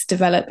Mercedes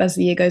develop as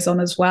the year goes on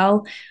as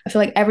well. I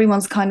feel like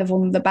everyone's kind of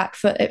on the back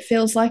foot, it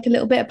feels like, a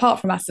little bit, apart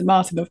from Aston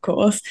Martin, of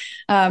course.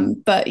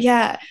 But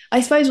yeah,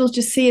 I suppose we'll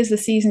just see as the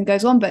season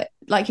goes on. But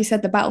like you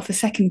said, the battle for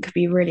second could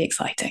be really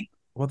exciting.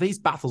 Well, these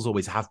battles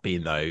always have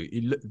been, though.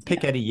 You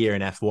pick any year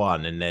in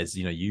F1 and there's,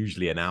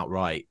 usually an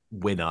outright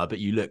winner, but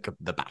you look at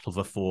the battle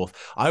for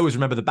fourth. I always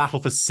remember the battle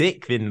for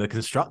sixth in the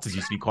constructors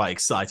used to be quite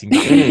exciting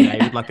back in the day,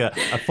 with like a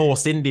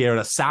Force India and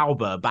a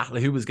Sauber battle.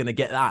 Who was going to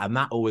get that? And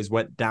that always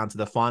went down to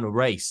the final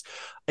race.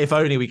 If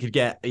only we could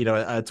get,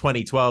 a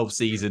 2012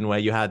 season where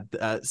you had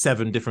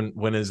 7 different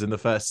winners in the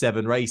first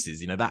 7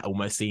 races. That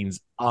almost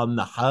seems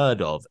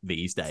unheard of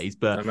these days.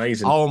 But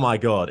amazing. Oh my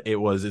God, it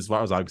was, as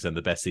far as I'm concerned,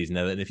 the best season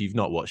ever. And if you've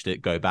not watched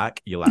it, go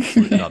back. You'll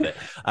absolutely love it.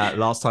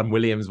 Last time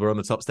Williams were on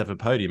the top step of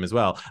podium as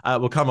well.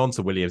 We'll come on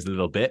to Williams a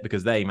little bit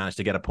because they managed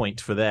to get a point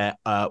for their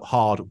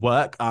hard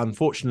work.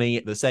 Unfortunately,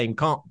 the same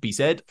can't be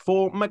said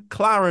for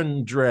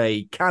McLaren,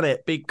 Dre, can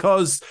it?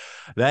 Because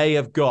they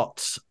have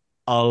got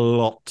a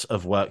lot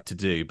of work to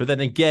do. But then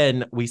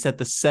again, we said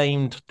the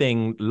same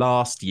thing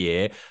last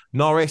year.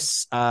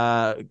 Norris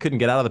couldn't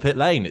get out of the pit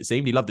lane, it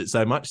seemed. He loved it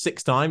so much.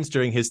 6 times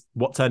during his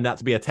what turned out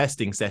to be a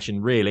testing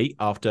session, really,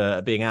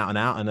 after being out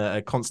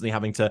and constantly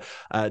having to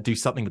do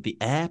something with the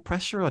air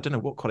pressure. I don't know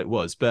what quite it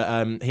was,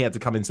 but he had to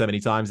come in so many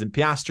times. And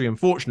Piastri,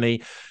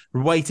 unfortunately,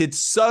 waited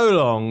so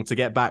long to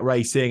get back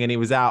racing, and he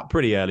was out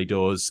pretty early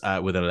doors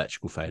with an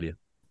electrical failure.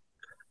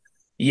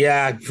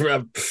 Yeah,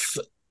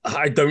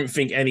 I don't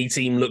think any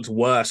team looked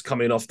worse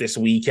coming off this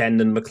weekend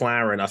than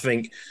McLaren. I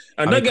think.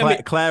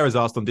 And Claire has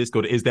asked on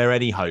Discord, is there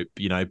any hope?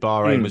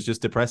 Bahrain was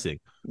just depressing.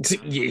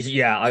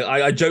 Yeah,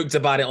 I joked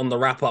about it on the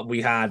wrap-up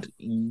we had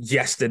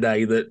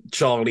yesterday that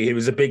Charlie, who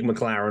was a big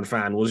McLaren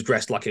fan, was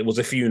dressed like it was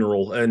a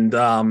funeral. And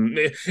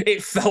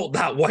it felt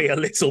that way a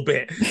little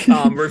bit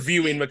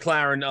reviewing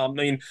McLaren. I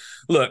mean,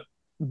 look,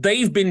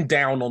 they've been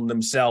down on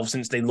themselves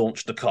since they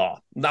launched the car.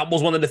 That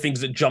was one of the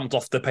things that jumped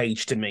off the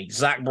page to me.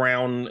 Zach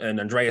Brown and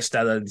Andrea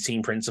Stella, the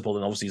team principal,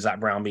 and obviously Zach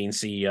Brown being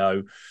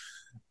CEO,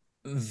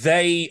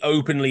 they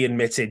openly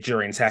admitted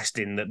during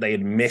testing that they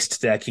had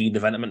missed their key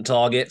development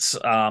targets.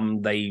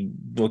 They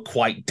were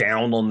quite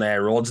down on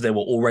their odds. They were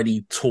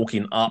already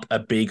talking up a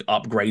big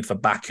upgrade for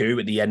Baku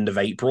at the end of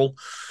April.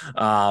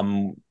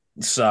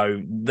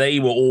 So they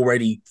were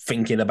already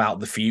thinking about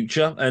the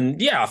future.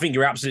 And yeah, I think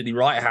you're absolutely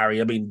right, Harry.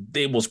 I mean,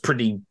 they were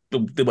pretty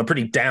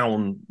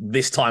down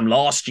this time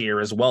last year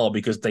as well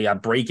because they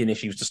had braking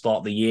issues to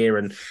start the year.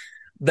 And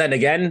then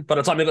again, by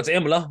the time they got to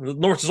Imola,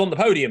 Norris was on the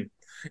podium.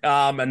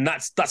 And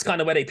that's kind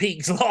of where they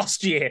peaked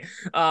last year.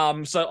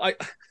 So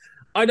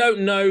I don't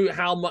know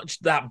how much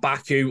that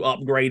Baku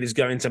upgrade is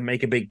going to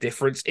make a big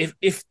difference.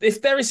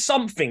 If there is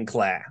something,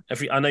 Claire,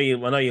 I know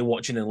you're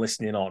watching and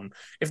listening on.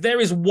 If there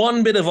is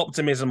one bit of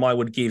optimism I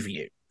would give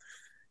you,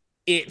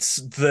 it's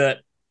that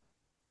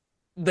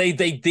they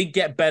did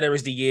get better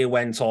as the year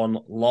went on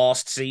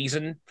last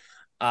season.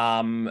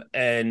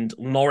 And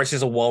Norris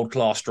is a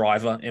world-class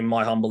driver, in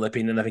my humble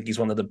opinion. I think he's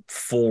one of the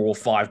 4 or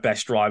 5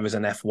 best drivers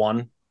in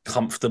F1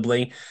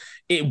 comfortably.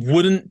 It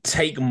wouldn't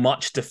take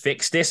much to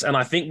fix this. And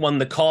I think when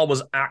the car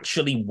was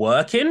actually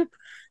working,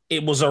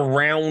 it was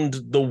around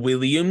the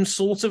Williams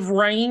sort of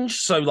range.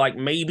 So like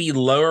maybe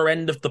lower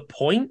end of the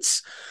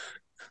points.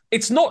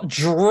 It's not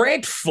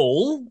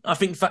dreadful, I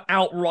think, for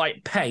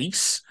outright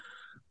pace,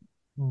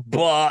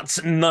 but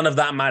none of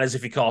that matters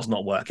if your car's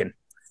not working.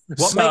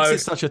 What makes it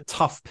such a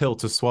tough pill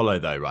to swallow,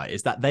 though, right,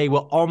 is that they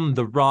were on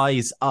the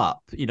rise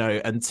up,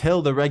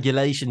 until the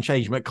regulation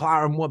changed.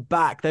 McLaren were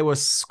back. They were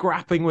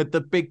scrapping with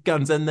the big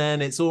guns. And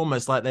then it's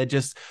almost like they're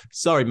just,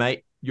 sorry,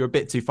 mate, you're a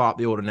bit too far up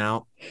the order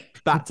now.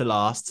 Back to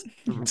last.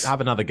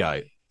 Have another go.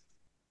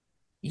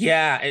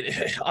 Yeah,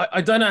 I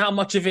don't know how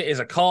much of it is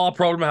a car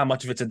problem, how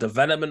much of it's a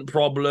development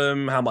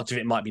problem, how much of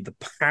it might be the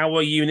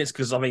power units,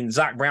 because, I mean,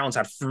 Zach Brown's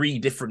had 3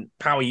 different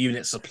power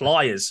unit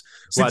suppliers.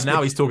 Well,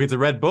 now he's talking to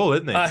Red Bull,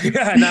 isn't he?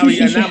 Yeah, now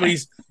he's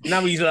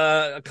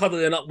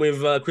cuddling up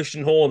with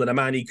Christian Horner, a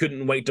man he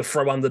couldn't wait to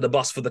throw under the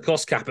bus for the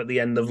cost cap at the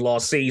end of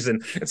last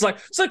season. It's like,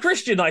 so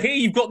Christian, I hear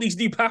you've got these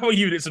new power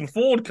units and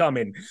Ford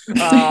coming.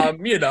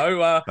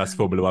 That's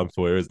Formula One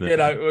for you, isn't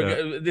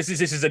it? This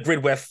is a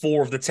grid where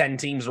 4 of the 10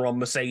 teams are on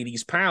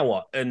Mercedes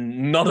power,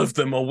 and none of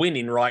them are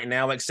winning right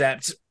now,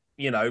 except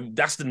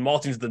Aston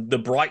Martin's the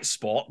bright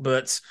spot,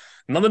 but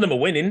none of them are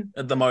winning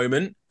at the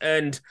moment,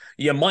 and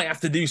you might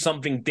have to do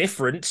something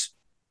different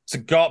to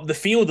go up the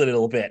field a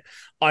little bit.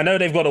 I know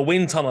they've got a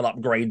wind tunnel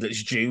upgrade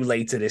that's due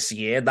later this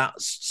year.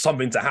 That's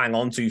something to hang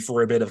on to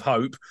for a bit of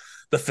hope.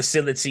 The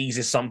facilities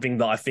is something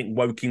that I think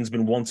Woking's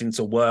been wanting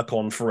to work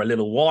on for a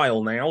little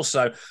while now.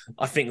 So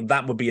I think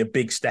that would be a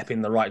big step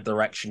in the right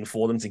direction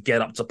for them to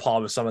get up to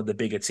par with some of the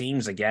bigger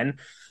teams again.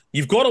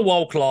 You've got a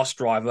world-class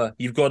driver.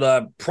 You've got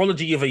a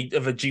prodigy of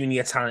a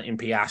junior talent in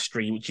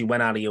Piastri, which you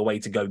went out of your way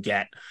to go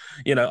get.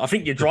 I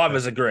think your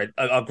drivers are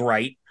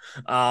great.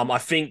 I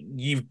think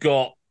you've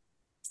got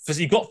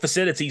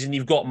facilities and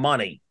you've got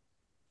money.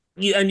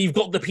 And you've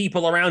got the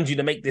people around you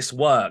to make this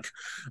work.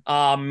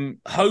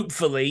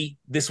 Hopefully,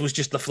 this was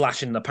just a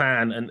flash in the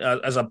pan and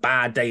as a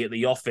bad day at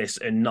the office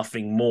and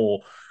nothing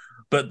more.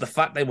 But the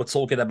fact they were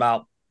talking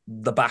about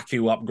the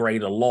Baku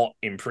upgrade a lot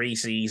in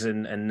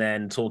preseason and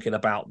then talking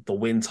about the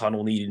wind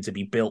tunnel needing to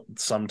be built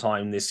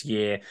sometime this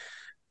year,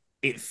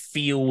 it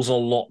feels a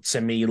lot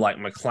to me like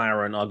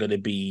McLaren are going to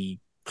be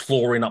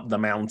clawing up the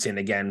mountain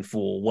again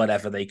for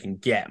whatever they can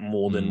get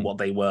more than what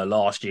they were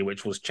last year,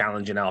 which was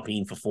challenging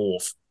Alpine for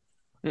 4th.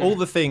 All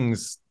the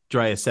things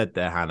Drea said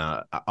there,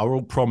 Hannah, are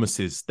all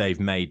promises they've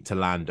made to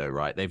Lando,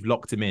 right? They've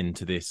locked him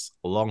into this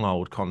long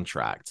old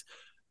contract.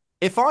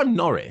 If I'm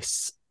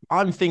Norris,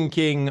 I'm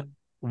thinking,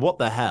 what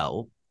the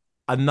hell?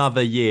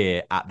 Another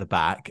year at the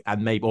back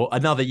and or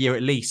another year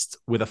at least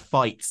with a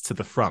fight to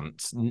the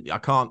front. I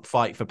can't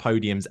fight for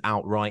podiums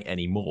outright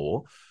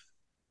anymore.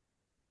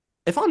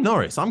 If I'm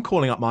Norris, I'm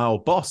calling up my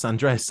old boss,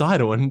 Andreas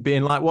Seidel, and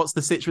being like, what's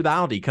the sitch with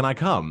Audi? Can I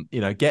come?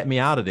 Get me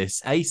out of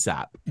this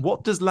ASAP.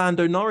 What does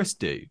Lando Norris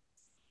do?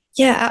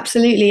 Yeah,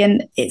 absolutely.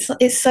 And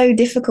it's so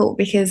difficult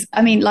because,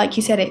 I mean, like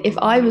you said, if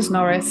I was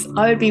Norris,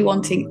 I would be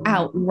wanting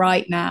out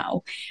right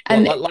now.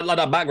 And like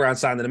that background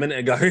sound a minute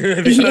ago.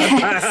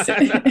 Yes.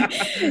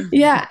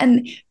 Yeah.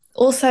 And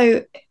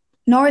also,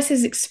 Norris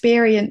has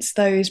experienced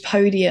those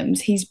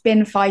podiums. He's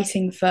been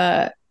fighting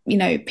for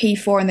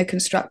P4 in the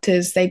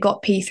constructors. They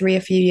got P3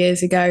 a few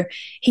years ago.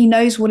 He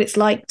knows what it's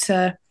like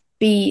to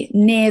be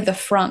near the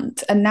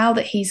front. And now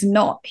that he's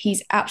not,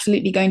 he's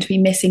absolutely going to be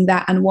missing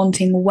that and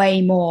wanting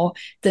way more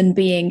than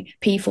being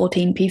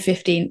P14,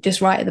 P15, just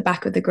right at the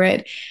back of the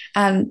grid.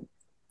 And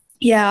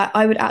Yeah,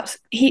 I would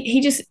absolutely.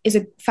 He just is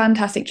a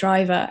fantastic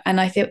driver,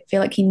 and I feel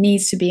like he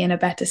needs to be in a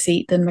better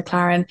seat than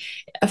McLaren.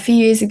 A few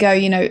years ago,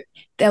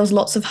 there was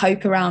lots of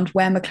hope around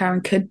where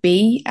McLaren could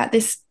be at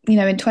this, in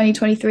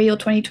 2023 or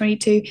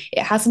 2022.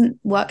 It hasn't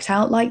worked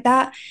out like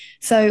that.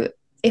 So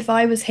if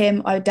I was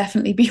him, I would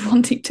definitely be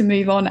wanting to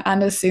move on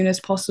and as soon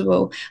as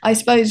possible. I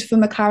suppose for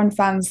McLaren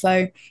fans,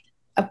 though,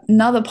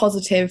 another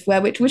positive where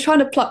we're trying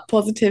to pluck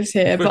positives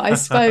here, but I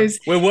suppose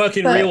we're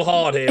working real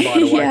hard here, by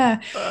the way.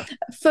 Yeah,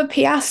 for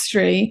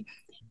Piastri,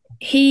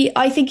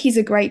 I think he's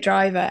a great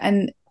driver,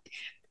 and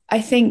I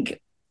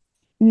think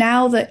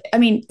now that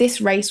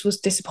this race was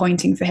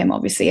disappointing for him,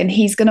 obviously, and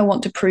he's going to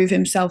want to prove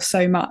himself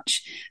so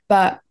much,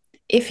 but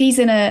if he's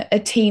in a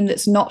team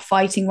that's not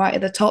fighting right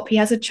at the top, he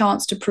has a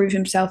chance to prove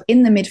himself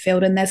in the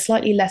midfield, and there's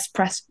slightly less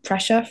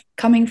pressure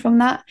coming from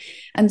that.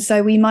 And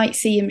so we might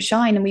see him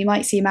shine, and we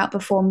might see him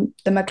outperform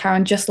the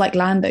McLaren just like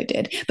Lando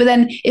did. But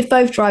then if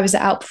both drivers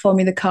are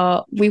outperforming the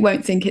car, we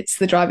won't think it's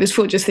the drivers,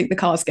 we'll just think the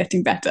car's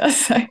getting better.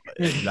 So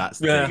that's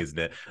the thing, isn't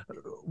it?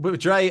 But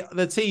Dre,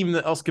 the team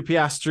that Oscar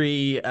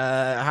Piastri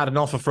had an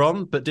offer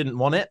from but didn't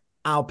want it,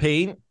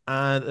 Alpine,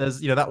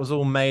 as that was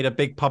all made a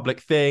big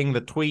public thing.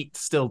 The tweet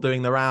still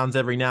doing the rounds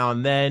every now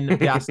and then.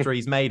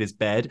 Piastri's made his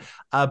bed,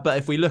 but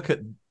if we look at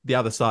the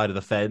other side of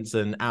the fence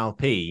and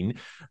Alpine,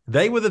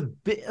 they were the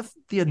bit of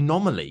the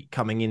anomaly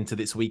coming into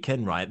this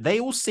weekend, right? They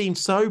all seemed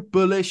so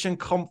bullish and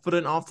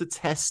confident after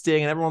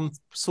testing, and everyone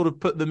sort of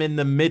put them in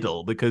the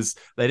middle because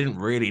they didn't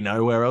really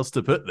know where else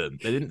to put them.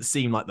 They didn't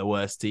seem like the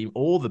worst team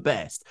or the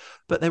best,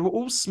 but they were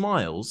all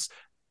smiles.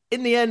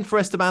 In the end, for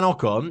Esteban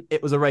Ocon,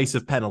 it was a race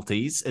of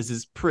penalties, as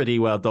is pretty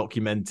well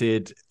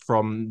documented,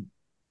 from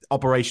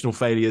operational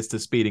failures to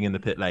speeding in the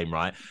pit lane,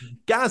 right?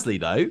 Gasly,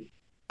 though,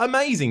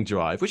 amazing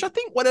drive, which I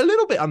think went a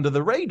little bit under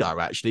the radar,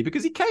 actually,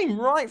 because he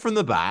came right from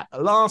the back,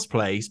 last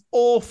place,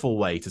 awful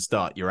way to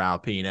start your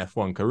Alpine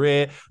F1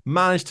 career,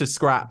 managed to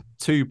scrap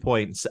 2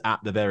 points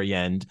at the very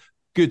end.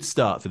 Good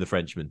start for the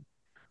Frenchman.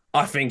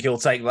 I think he'll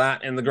take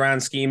that in the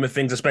grand scheme of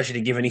things,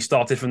 especially given he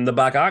started from the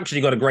back. I actually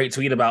got a great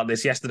tweet about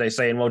this yesterday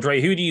saying, well, Dre,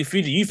 who do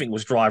you think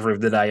was driver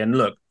of the day? And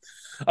look,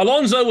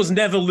 Alonso was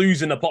never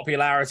losing a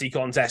popularity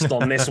contest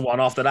on this one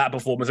after that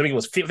performance. I think it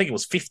was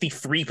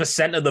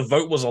 53% of the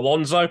vote was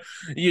Alonso.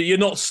 You're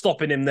not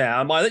stopping him there.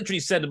 I literally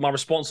said my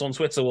response on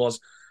Twitter was,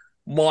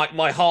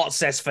 my heart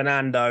says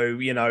Fernando,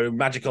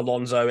 Magic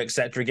Alonso,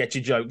 etc. Get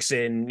your jokes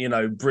in,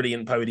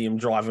 brilliant podium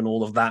drive and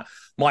all of that.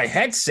 My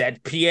head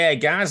said Pierre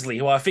Gasly,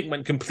 who I think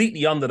went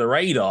completely under the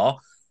radar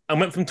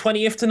and went from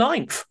 20th to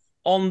 9th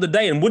on the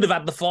day and would have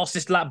had the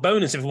fastest lap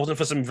bonus if it wasn't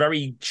for some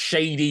very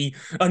shady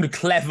and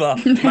clever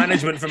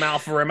management from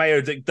Alfa Romeo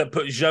that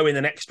put Zhou in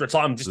an extra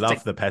time.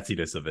 Love the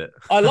pettiness of it.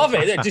 I love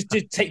it. Just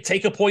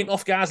take a point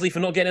off Gasly for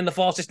not getting the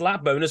fastest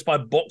lap bonus by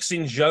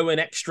boxing Zhou an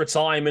extra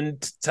time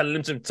and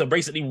telling him to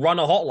basically run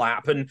a hot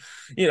lap. And,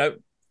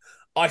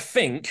 I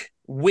think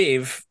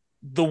with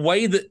the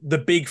way that the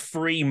big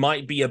three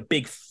might be a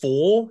big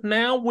four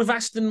now with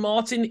Aston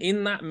Martin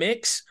in that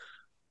mix,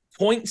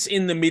 points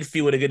in the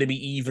midfield are going to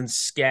be even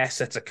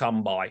scarcer to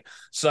come by.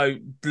 So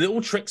little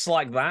tricks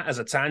like that as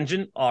a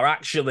tangent are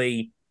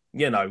actually,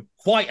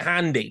 quite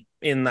handy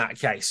in that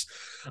case.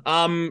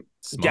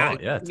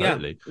 Smart, yeah,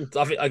 totally.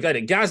 Yeah, I get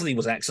it. Gasly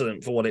was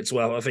excellent for what it's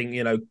worth. I think,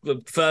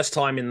 first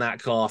time in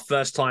that car,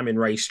 first time in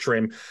race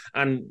trim.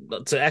 And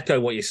to echo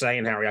what you're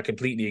saying, Harry, I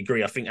completely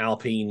agree. I think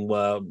Alpine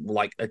were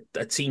like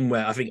a team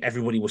where I think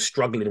everybody was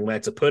struggling where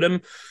to put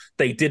them.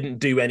 They didn't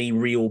do any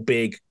real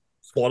big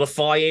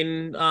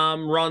qualifying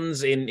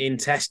runs in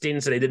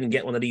testing, so they didn't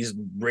get one of these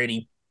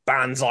really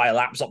banzai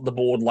laps up the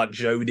board like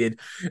Zhou did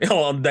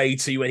on day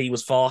 2 when he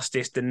was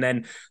fastest. And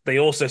then they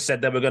also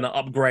said they were going to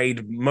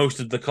upgrade most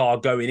of the car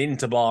going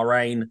into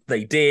Bahrain.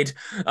 They did.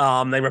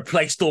 They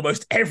replaced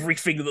almost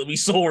everything that we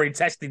saw in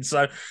testing.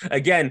 So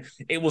again,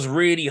 it was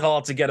really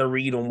hard to get a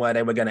read on where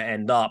they were going to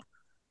end up.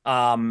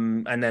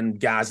 And then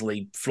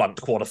Gasly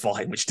flunked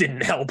qualifying, which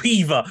didn't help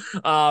either.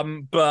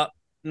 But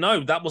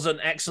no, that was an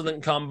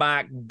excellent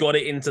comeback. Got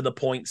it into the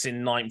points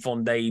in 9th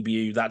on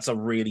debut. That's a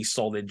really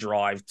solid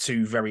drive.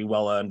 2 very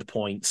well-earned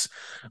points.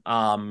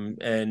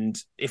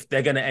 And if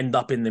they're going to end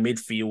up in the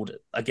midfield,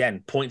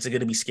 again, points are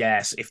going to be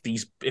scarce if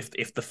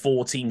the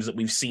 4 teams that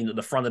we've seen at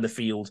the front of the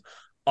field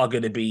are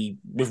going to be,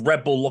 with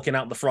Red Bull looking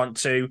out the front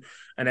too,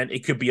 and then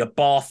it could be a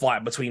bar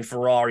fight between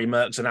Ferrari,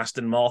 Mercs, and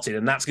Aston Martin,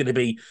 and that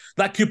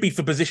could be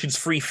for positions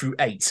 3 through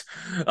 8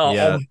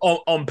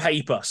 on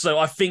paper. So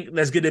I think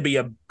there's going to be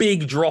a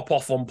big drop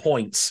off on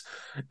points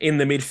in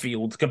the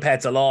midfield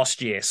compared to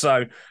last year.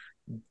 So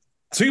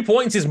 2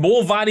 points is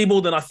more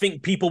valuable than I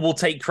think people will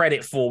take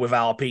credit for with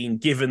Alpine,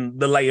 given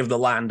the lay of the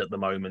land at the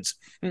moment.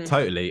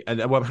 Totally.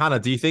 And well, Hannah,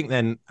 do you think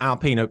then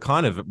Alpine are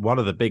kind of one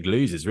of the big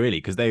losers, really?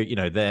 Because they,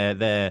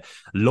 their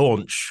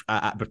launch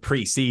at the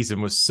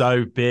pre-season was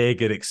so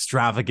big and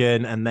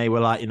extravagant, and they were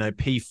like,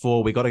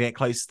 P4, we got to get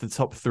close to the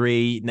top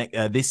 3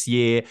 this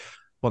year.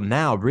 Well,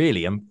 now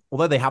really,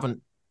 although they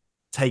haven't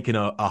taken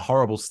a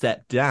horrible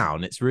step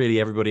down, it's really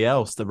everybody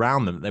else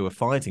around them that they were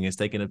fighting has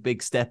taken a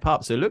big step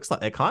up. So it looks like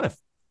they're kind of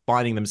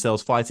finding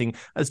themselves fighting,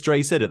 as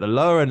Dre said, at the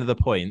lower end of the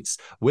points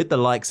with the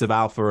likes of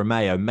Alfa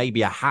Romeo,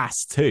 maybe a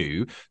Haas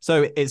too.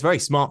 So it's very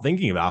smart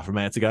thinking of Alfa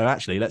Romeo to go,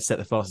 actually, let's set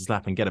the fastest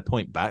lap and get a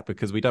point back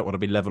because we don't want to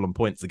be level on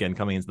points again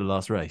coming into the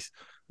last race.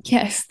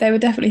 Yes, they were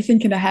definitely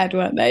thinking ahead,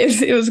 weren't they?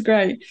 It was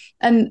great.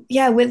 And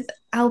yeah, with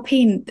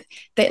Alpine,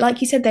 they, like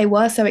you said, they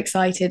were so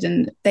excited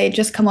and they had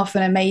just come off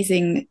an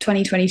amazing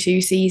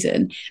 2022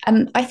 season.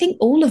 And I think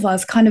all of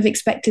us kind of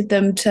expected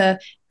them to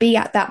be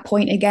at that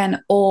point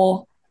again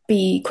or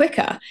be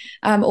quicker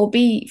or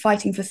be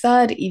fighting for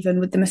third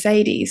even with the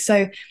Mercedes.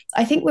 So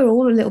I think we're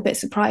all a little bit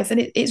surprised.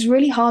 And it's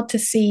really hard to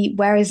see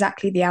where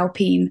exactly the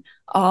Alpine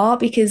are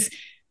because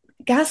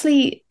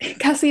Gasly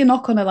and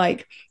Ocon are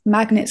like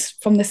magnets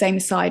from the same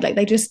side. Like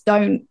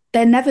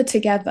they're never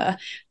together.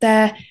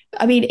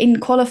 In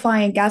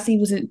qualifying, Gasly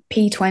was at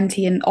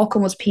P20 and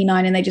Ocon was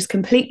P9 and they just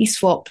completely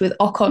swapped with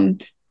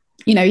Ocon.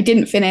 He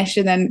didn't finish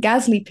and then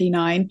Gasly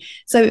P9.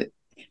 So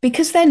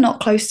because they're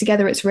not close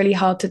together, it's really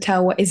hard to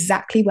tell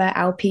exactly where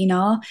Alpine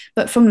are.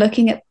 But from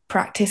looking at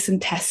practice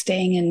and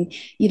testing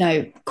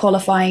and,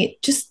 qualifying,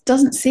 it just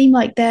doesn't seem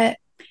like they're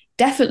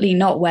definitely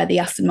not where the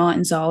Aston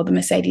Martins are or the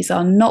Mercedes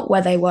are, not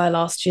where they were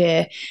last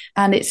year.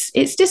 And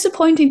it's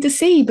disappointing to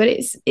see, but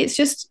it's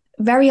just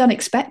very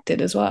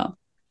unexpected as well.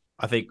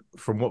 I think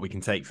from what we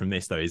can take from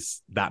this, though,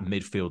 is that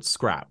midfield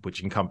scrap,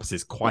 which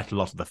encompasses quite a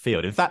lot of the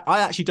field. In fact,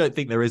 I actually don't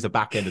think there is a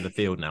back end of the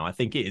field now. I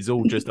think it is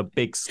all just a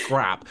big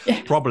scrap,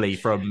 probably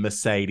from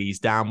Mercedes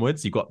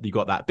downwards. You've got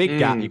that big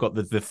gap. You've got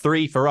the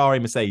three Ferrari,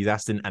 Mercedes,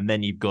 Aston, and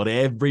then you've got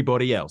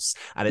everybody else.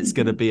 And it's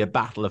going to be a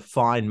battle of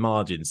fine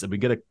margins. And we're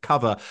going to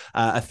cover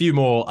a few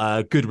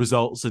more good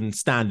results and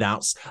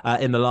standouts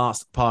in the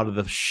last part of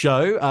the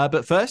show.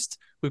 But first,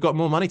 we've got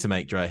more money to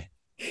make, Dre.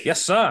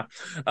 Yes, sir.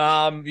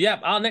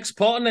 Our next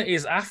partner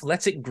is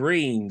Athletic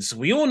Greens.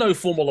 We all know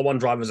Formula One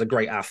drivers are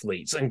great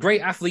athletes, and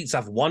great athletes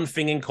have one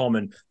thing in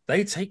common.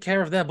 They take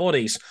care of their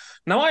bodies.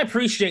 Now, I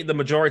appreciate the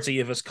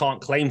majority of us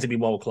can't claim to be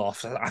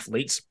world-class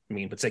athletes,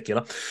 me in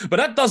particular, but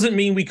that doesn't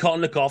mean we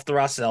can't look after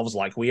ourselves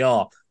like we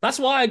are. That's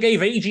why I gave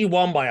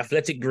AG1 by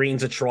Athletic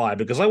Greens a try,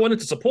 because I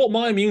wanted to support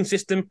my immune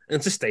system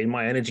and sustain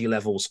my energy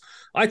levels.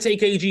 I take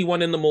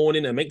AG1 in the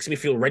morning and it makes me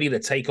feel ready to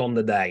take on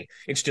the day.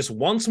 It's just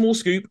one small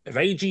scoop of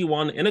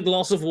AG1 in a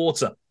glass of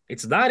water.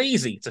 It's that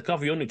easy to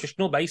cover your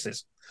nutritional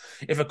basis.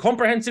 If a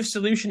comprehensive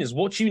solution is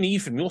what you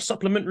need from your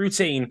supplement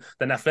routine,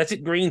 then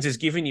Athletic Greens is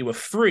giving you a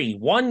free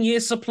 1-year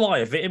supply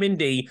of vitamin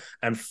D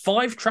and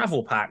 5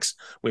 travel packs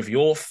with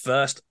your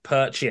first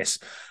purchase.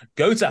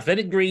 Go to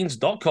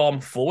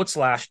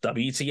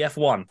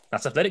athleticgreens.com/WTF1.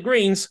 That's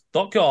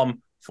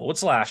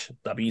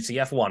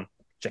athleticgreens.com/WTF1.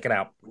 Check it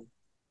out.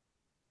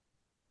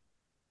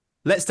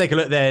 Let's take a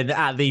look then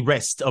at the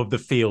rest of the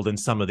field and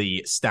some of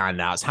the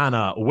standouts.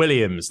 Hannah,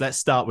 Williams, let's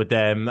start with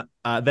them.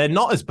 They're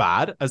not as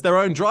bad as their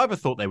own driver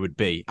thought they would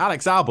be.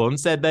 Alex Albon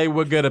said they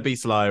were going to be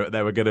slow.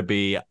 They were going to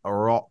be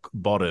rock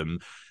bottom.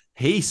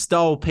 He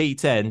stole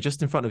P10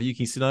 just in front of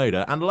Yuki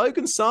Tsunoda, and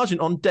Logan Sargent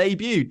on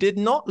debut did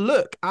not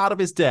look out of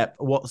his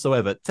depth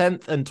whatsoever.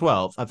 10th and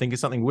 12th, I think,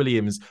 is something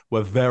Williams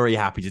were very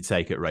happy to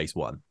take at race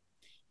one.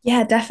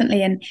 Yeah,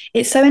 definitely. And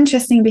it's so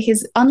interesting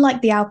because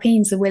unlike the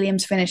Alpines, the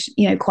Williams finished,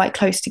 quite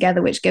close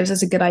together, which gives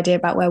us a good idea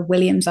about where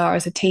Williams are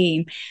as a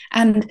team.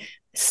 And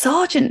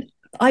Sargent,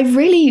 I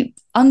really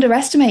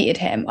underestimated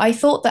him. I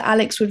thought that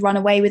Alex would run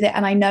away with it.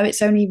 And I know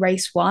it's only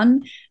race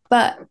one,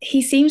 but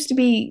he seems to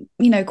be,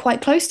 quite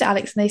close to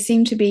Alex, and they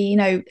seem to be,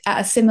 at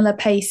a similar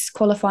pace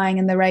qualifying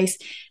in the race.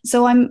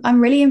 So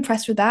I'm really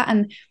impressed with that.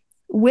 And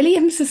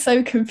Williams is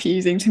so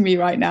confusing to me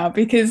right now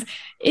because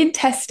in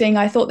testing,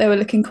 I thought they were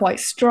looking quite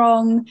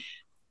strong.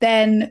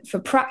 Then for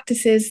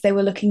practices, they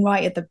were looking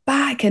right at the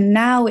back. And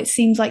now it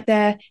seems like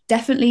they're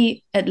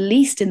definitely at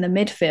least in the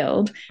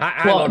midfield.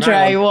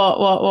 Dre?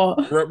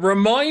 What?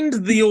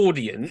 Remind the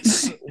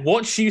audience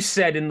what you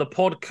said in the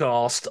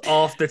podcast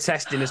after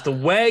testing as to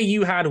where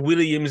you had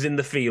Williams in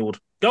the field.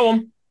 Go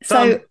on.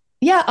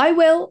 Yeah, I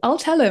will. I'll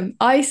tell him.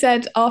 I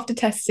said after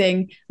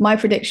testing, my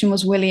prediction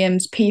was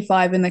Williams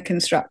P5 in the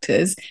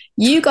constructors.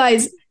 You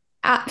guys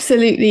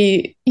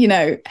absolutely,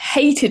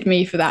 hated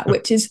me for that,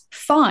 which is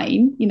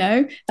fine.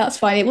 That's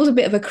fine. It was a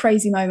bit of a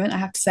crazy moment, I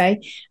have to say.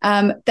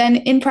 Then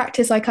in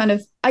practice, I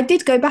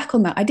did go back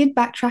on that. I did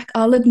backtrack,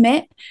 I'll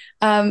admit.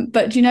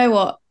 But do you know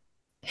what?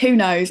 Who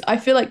knows? I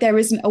feel like there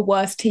isn't a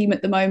worse team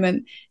at the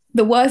moment.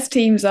 The worst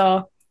teams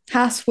are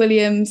Haas,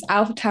 Williams,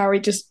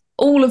 AlphaTauri, just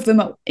all of them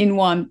in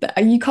one.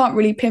 You can't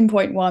really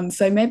pinpoint one,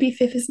 so maybe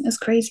fifth isn't as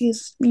crazy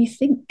as you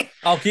think.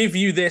 I'll give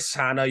you this,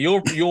 Hannah.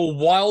 Your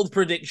wild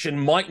prediction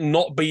might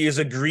not be as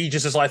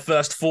egregious as I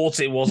first thought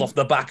it was off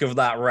the back of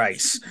that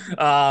race.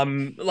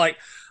 I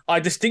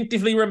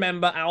distinctively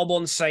remember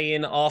Albon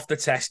saying after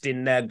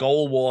testing their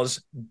goal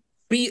was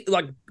we're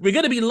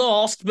going to be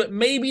last, but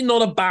maybe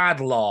not a bad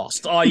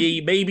last,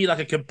 i.e. maybe like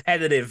a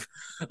competitive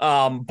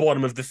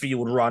bottom of the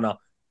field runner.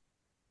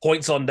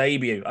 Points on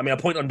debut. I mean, a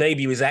point on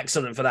debut is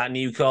excellent for that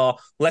new car.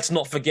 Let's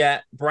not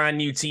forget, brand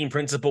new team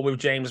principal with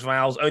James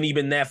Vowles, only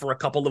been there for a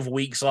couple of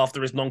weeks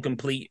after his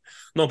non-compete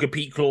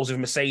clause with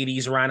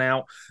Mercedes ran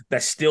out. They're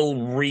still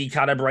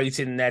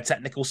recalibrating their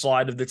technical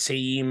side of the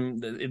team.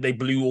 They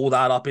blew all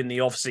that up in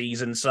the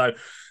off-season. So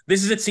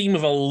this is a team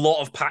with a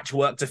lot of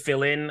patchwork to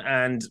fill in.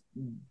 And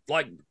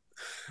like,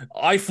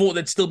 I thought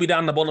they'd still be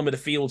down the bottom of the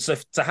field. So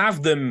to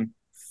have them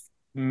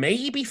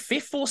maybe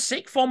 5th or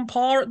 6th on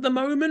par at the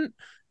moment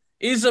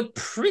is a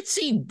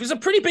pretty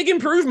big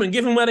improvement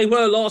given where they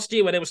were last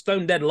year, where they were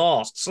stone dead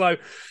last. So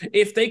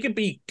if they could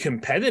be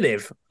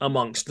competitive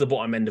amongst the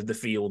bottom end of the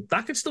field,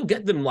 that could still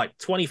get them like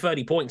 20,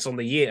 30 points on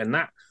the year. And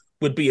that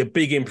would be a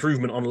big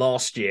improvement on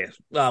last year,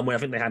 where I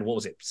think they had,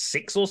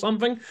 6 or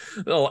something,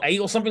 or 8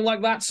 or something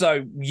like that.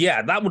 So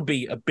yeah, that would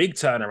be a big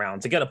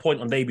turnaround. To get a point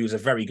on debut is a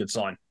very good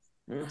sign.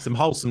 Some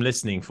wholesome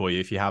listening for you,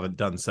 if you haven't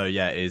done so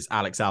yet, is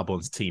Alex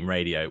Albon's team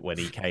radio when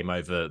he came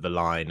over the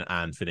line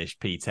and finished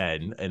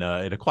P10 in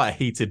a quite a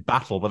heated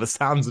battle, by the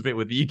sounds of it,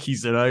 with Yuki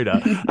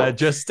Tsunoda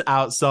just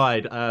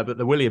outside. But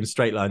the Williams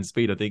straight line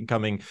speed, I think,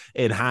 coming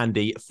in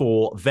handy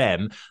for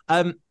them.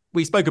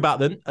 We spoke about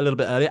them a little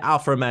bit earlier.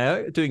 Alfa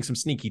Romeo doing some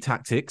sneaky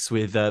tactics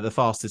with the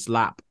fastest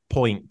lap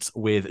point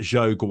with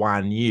Zhou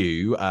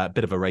Guanyu. A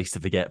bit of a race to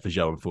forget for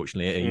Zhou,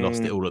 unfortunately. He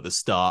lost it all at the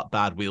start.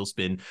 Bad wheel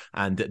spin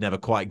and never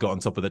quite got on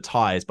top of the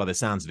tyres by the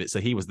sounds of it. So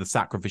he was the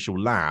sacrificial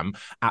lamb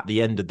at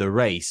the end of the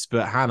race.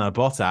 But Hannah,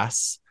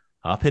 Bottas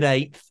up in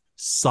 8th.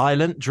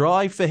 Silent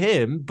drive for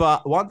him.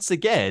 But once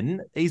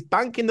again, he's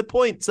banking the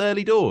points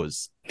early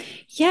doors.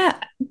 Yeah,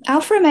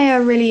 Alfa Romeo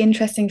are really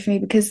interesting for me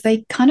because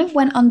they kind of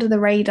went under the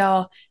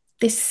radar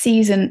this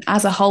season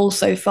as a whole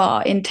so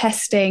far, in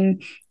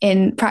testing,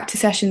 in practice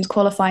sessions,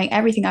 qualifying,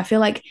 everything. I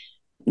feel like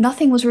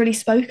nothing was really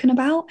spoken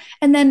about.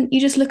 And then you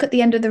just look at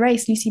the end of the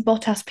race and you see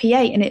Bottas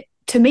P8, and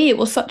to me, it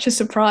was such a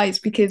surprise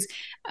because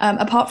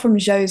apart from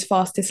Zhou's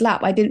fastest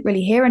lap, I didn't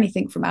really hear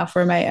anything from Alfa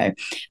Romeo.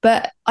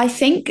 But I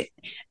think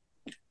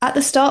at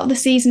the start of the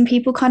season,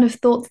 people kind of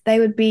thought that they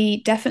would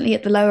be definitely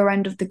at the lower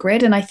end of the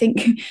grid. And I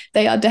think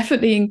they are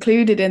definitely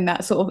included in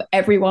that sort of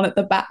everyone at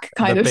the back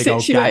kind of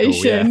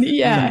situation. Gaggle,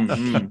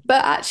 yeah.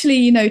 But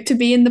actually, to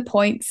be in the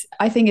points,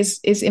 I think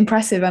is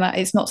impressive. And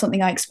it's not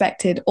something I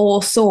expected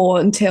or saw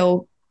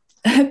until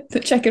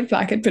the checkered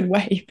flag had been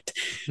waved.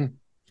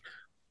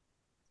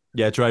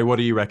 Yeah, Trey, what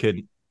do you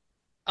reckon?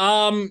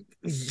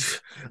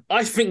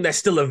 I think they're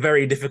still a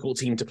very difficult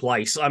team to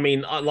place. I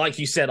mean, like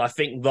you said, I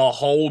think the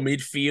whole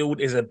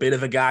midfield is a bit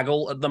of a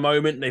gaggle at the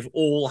moment. They've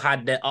all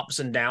had their ups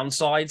and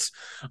downsides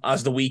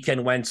as the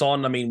weekend went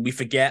on. I mean, we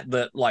forget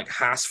that, like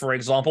Haas, for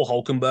example,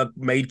 Hulkenberg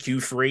made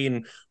Q3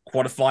 and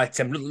qualified.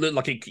 Looked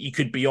like he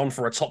could be on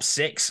for a top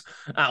 6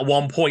 at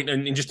one point,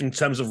 and just in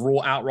terms of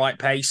raw outright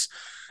pace.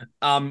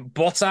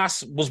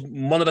 Bottas was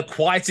one of the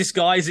quietest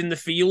guys in the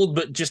field,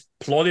 but just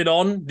plodded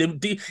on.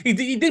 He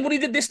did what he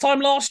did this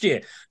time last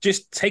year.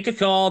 Just take a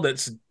car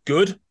that's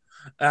good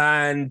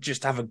and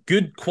just have a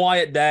good,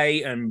 quiet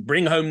day and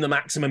bring home the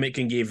maximum it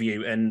can give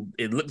you. And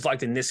it looks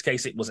like in this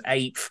case, it was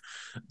 8th.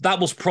 That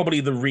was probably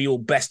the real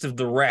best of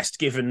the rest,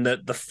 given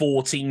that the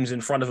 4 teams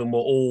in front of him were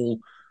all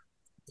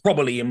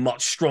probably in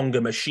much stronger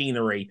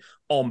machinery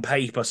on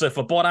paper. So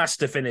for Bottas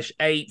to finish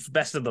 8th,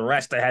 best of the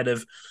rest ahead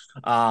of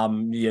the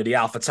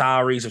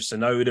AlphaTauris of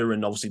Tsunoda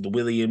and obviously the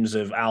Williams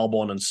of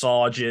Albon and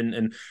Sargent,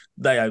 and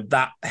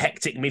that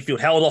hectic midfield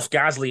held off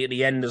Gasly at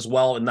the end as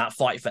well in that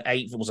fight for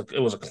 8th. It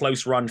was a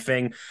close run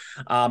thing,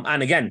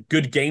 and again,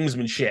 good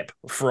gamesmanship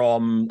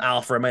from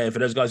Alfa Romeo. For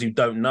those guys who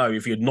don't know,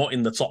 if you're not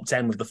in the top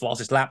 10 with the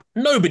fastest lap,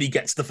 nobody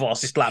gets the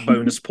fastest lap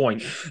bonus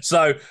point.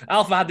 So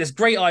Alfa had this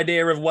great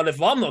idea of, well,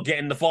 if I'm not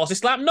getting the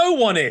fastest lap, no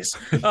one is,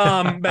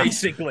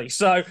 basically.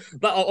 So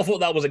I thought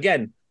that was,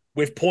 again,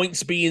 with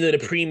points being at a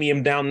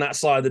premium down that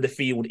side of the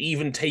field,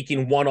 even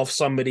taking one off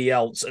somebody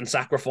else and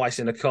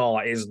sacrificing a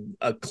car is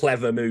a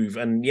clever move.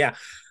 And yeah,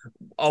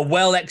 a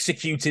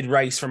well-executed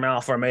race from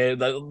Alfa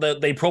Romeo.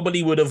 They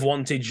probably would have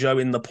wanted Zhou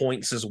in the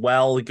points as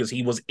well, because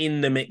he was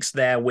in the mix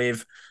there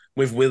with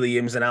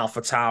Williams and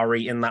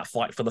AlphaTauri in that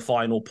fight for the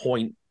final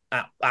point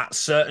at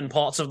certain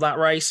parts of that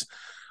race.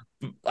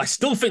 I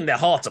still think they're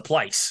hard to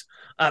place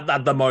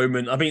at the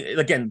moment. I mean,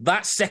 again,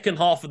 that second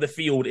half of the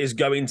field is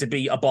going to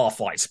be a bar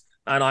fight.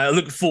 And I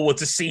look forward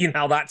to seeing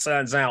how that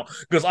turns out,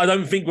 because I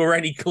don't think we're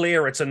any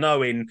clearer to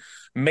knowing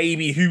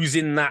maybe who's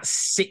in that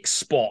 6th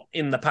spot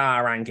in the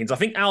power rankings. I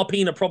think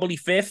Alpine are probably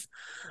 5th.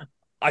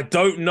 I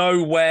don't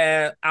know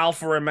where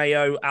Alfa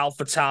Romeo,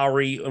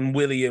 AlphaTauri, and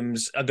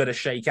Williams are going to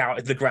shake out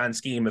in the grand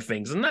scheme of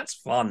things, and that's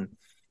fun.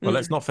 Well,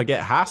 let's not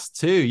forget Haas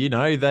too.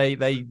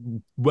 They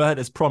weren't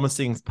as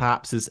promising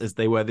perhaps as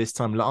they were this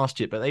time last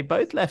year, but they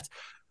both left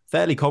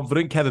fairly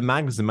confident Kevin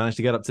Magnussen managed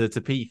to get up to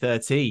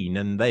P13,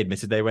 and they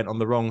admitted they went on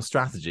the wrong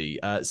strategy.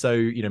 So,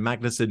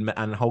 Magnussen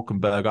and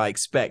Hulkenberg, I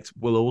expect,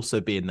 will also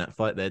be in that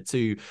fight. They're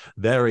two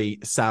very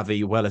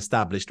savvy,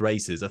 well-established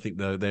racers. I think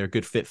they're a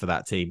good fit for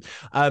that team.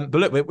 But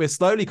look, we're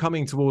slowly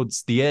coming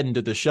towards the end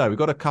of the show. We've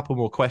got a couple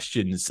more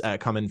questions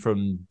coming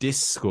from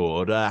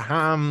Discord.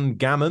 Ham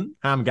Gammon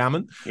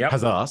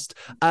has asked,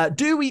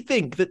 do we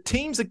think that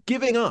teams are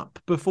giving up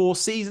before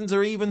seasons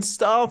are even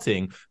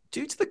starting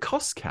due to the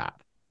cost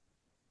cap?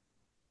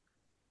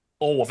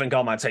 Oh, I think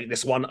I might take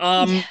this one.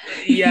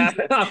 Yeah.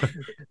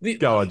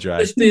 Go on,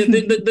 Dre.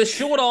 The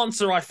short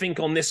answer, I think,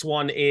 on this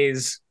one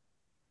is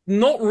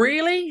not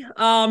really.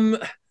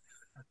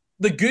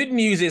 The good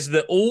news is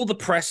that all the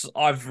press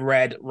I've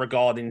read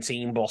regarding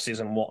team bosses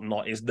and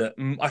whatnot is that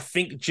I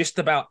think just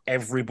about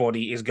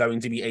everybody is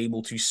going to be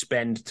able to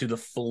spend to the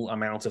full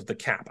amount of the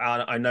cap.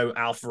 I know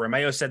Alfa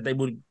Romeo said they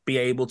would be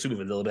able to,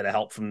 with a little bit of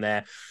help from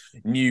their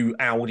new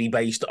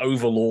Audi-based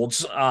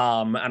overlords.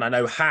 And I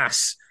know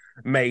Haas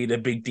made a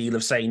big deal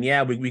of saying,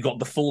 yeah, we got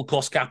the full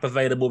cost cap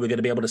available. We're going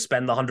to be able to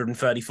spend the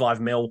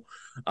 135 mil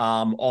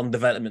on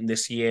development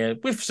this year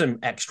with some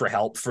extra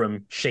help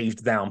from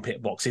shaved down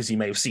pit boxes. You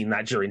may have seen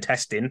that during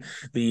testing.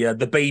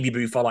 The baby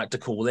booth, I like to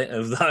call it,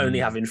 of only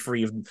having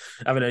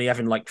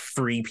like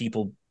 3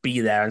 people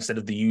be there instead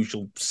of the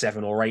usual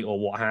 7 or 8 or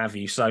what have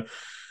you. So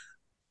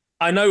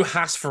I know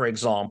Haas, for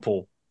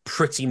example,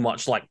 pretty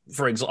much like,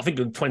 for example, I think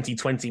in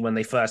 2020 when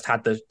they first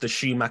had the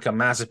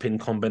Schumacher-Mazepin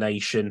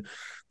combination,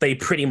 they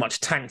pretty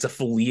much tanked a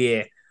full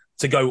year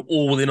to go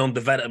all in on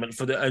development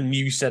for a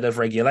new set of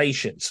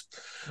regulations.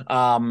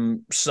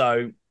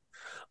 So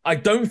I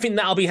don't think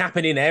that'll be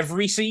happening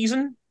every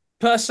season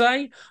per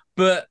se,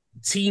 but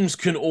teams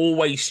can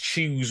always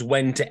choose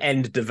when to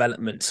end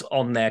development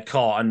on their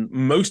car, and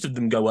most of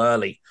them go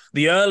early.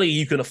 The earlier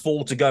you can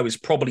afford to go is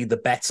probably the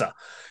better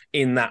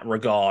in that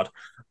regard.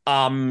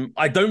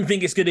 I don't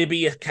think it's going to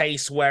be a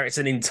case where it's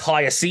an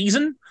entire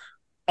season,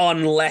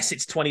 unless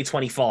it's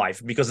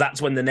 2025, because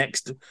that's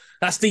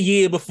the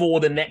year before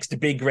the next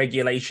big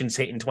regulations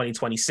hit in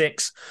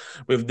 2026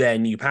 with their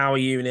new power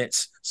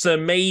units. So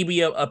maybe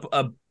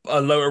a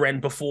lower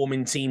end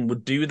performing team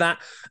would do that,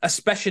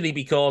 especially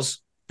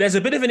because there's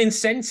a bit of an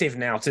incentive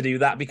now to do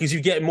that because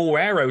you get more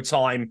aero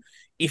time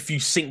if you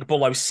sink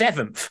below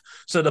 7th.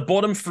 So the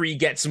bottom 3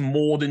 gets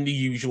more than the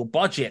usual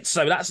budget.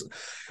 So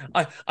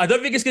I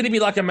don't think it's going to be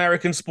like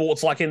American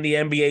sports, like in the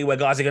NBA, where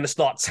guys are going to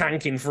start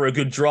tanking for a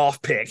good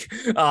draft pick.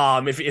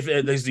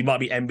 If those might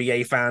be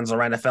NBA fans or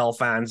NFL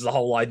fans, the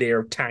whole idea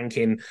of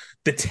tanking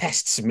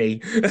detests me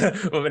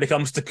when it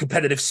comes to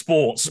competitive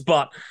sports.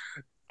 But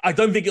I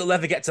don't think it'll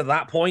ever get to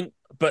that point.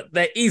 But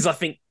there is, I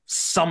think,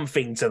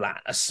 something to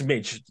that, a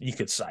smidge, you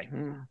could say.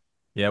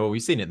 Yeah, well,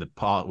 we've seen it in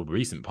the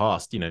recent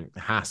past,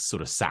 Haas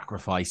sort of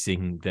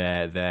sacrificing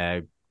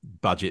their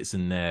budgets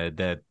and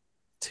their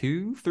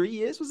 2-3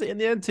 years, was it in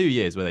the end? 2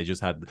 years where they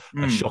just had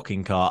a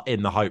shocking car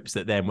in the hopes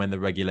that then when the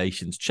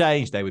regulations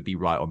changed, they would be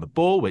right on the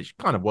ball, which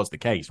kind of was the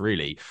case,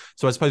 really.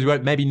 So I suppose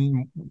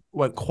we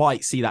won't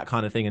quite see that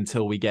kind of thing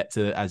until we get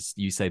to, as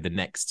you say, the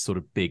next sort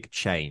of big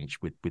change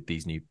with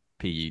these new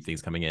PU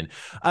things coming in.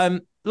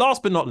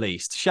 Last but not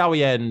least, shall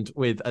we end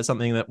with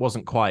something that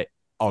wasn't quite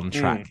on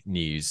track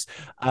news?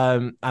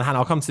 And Hannah,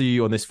 I'll come to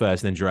you on this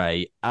first, and then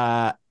Dre.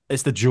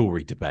 It's the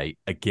jewelry debate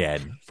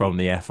again from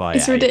the FIA.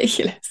 It's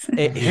ridiculous.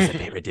 It is a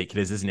bit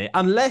ridiculous, isn't it?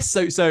 Unless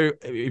so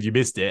if you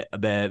missed it,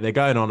 they're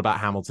going on about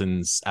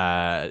Hamilton's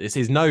it's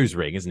his nose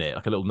ring, isn't it?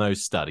 Like a little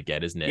nose stud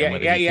again, isn't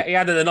it? Yeah, he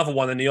added another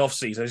one in the off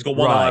season. He's got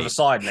one on either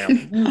side now.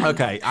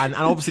 Okay, and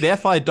obviously the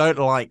FIA don't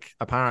like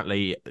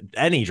apparently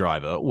any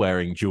driver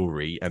wearing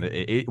jewelry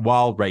and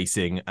while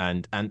racing,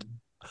 and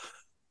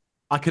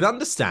I could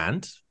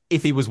understand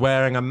if he was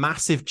wearing a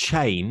massive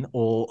chain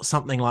or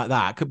something like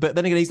that. But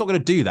then again, he's not going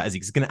to do that, is he?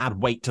 He's going to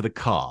add weight to the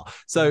car.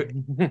 So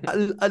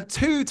a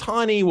 2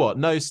 tiny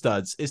nose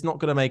studs is not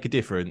going to make a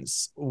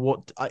difference.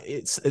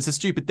 It's a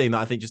stupid thing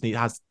that I think just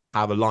has to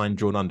have a line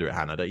drawn under it,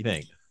 Hannah, don't you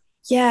think?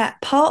 Yeah,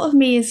 part of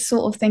me is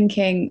sort of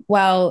thinking,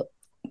 well,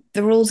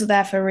 the rules are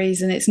there for a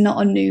reason. It's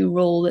not a new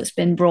rule that's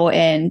been brought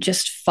in.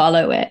 Just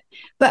follow it.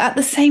 But at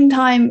the same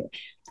time,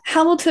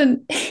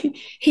 Hamilton,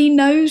 he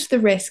knows the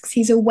risks.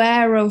 He's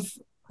aware of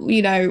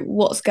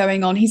what's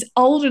going on. He's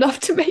old enough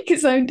to make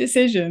his own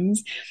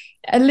decisions.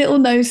 A little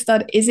nose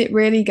stud, is it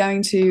really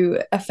going to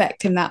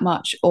affect him that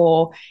much,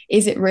 or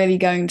is it really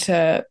going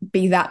to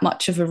be that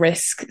much of a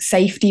risk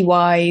safety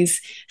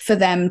wise for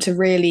them to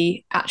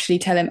really actually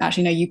tell him,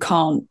 actually, no, you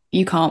can't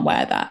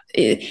wear that?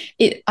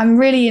 I'm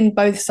really in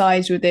both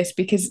sides with this,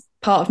 because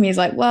part of me is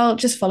like, well,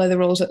 just follow the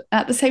rules.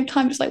 At the same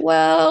time, it's like,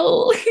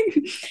 well,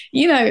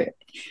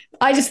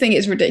 I just think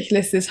it's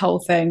ridiculous, this whole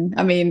thing.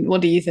 I mean,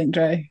 what do you think,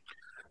 Dre?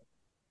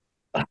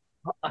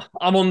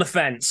 I'm on the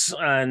fence,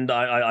 and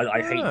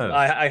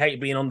I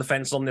hate being on the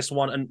fence on this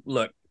one. And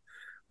look,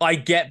 I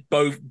get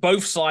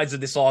both sides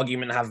of this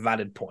argument have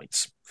valid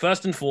points.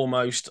 First and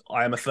foremost,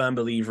 I am a firm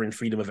believer in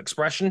freedom of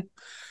expression.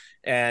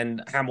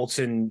 And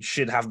Hamilton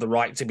should have the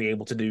right to be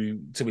able to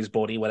do to his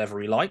body whatever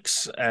he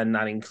likes, and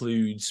that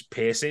includes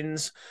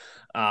piercings,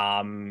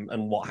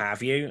 and what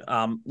have you.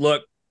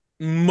 Look,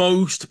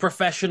 most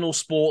professional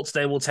sports,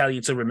 they will tell you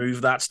to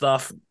remove that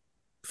stuff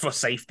for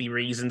safety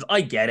reasons.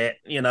 I get it.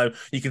 You know,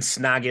 you can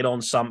snag it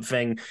on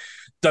something.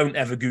 Don't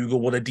ever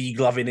Google what a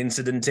degloving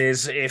incident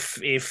is.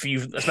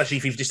 Especially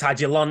if you've just had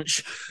your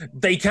lunch,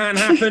 they can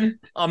happen.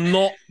 I'm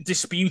not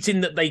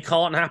disputing that they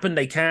can't happen.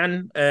 They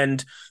can.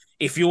 And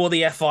if you're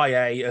the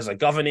FIA as a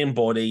governing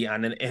body,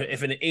 and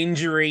if an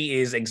injury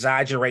is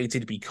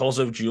exaggerated because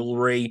of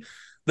jewelry,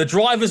 the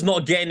driver's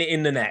not getting it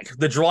in the neck.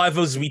 The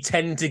drivers, we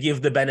tend to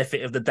give the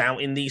benefit of the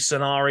doubt in these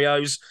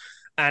scenarios,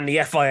 and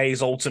the FIA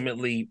is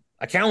ultimately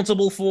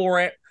accountable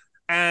for it.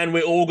 And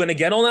we're all going to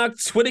get on our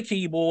Twitter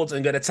keyboards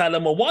and going to tell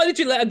them, well, why did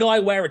you let a guy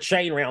wear a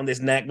chain around his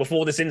neck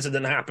before this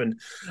incident happened?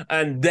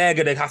 And they're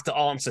going to have to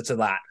answer to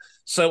that.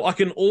 So I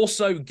can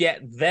also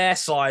get their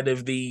side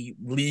of the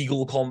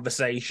legal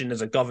conversation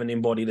as a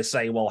governing body to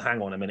say, well,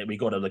 hang on a minute, we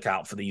got to look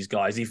out for these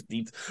guys.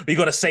 We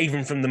got to save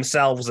them from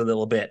themselves a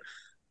little bit.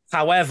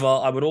 However,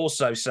 I would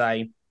also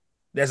say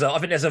I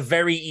think there's a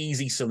very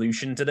easy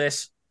solution to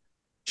this.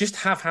 Just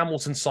have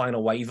Hamilton sign a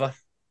waiver.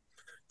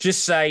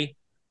 Just say,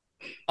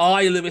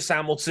 I, Lewis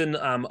Hamilton,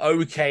 am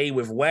okay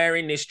with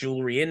wearing this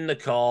jewelry in the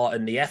car,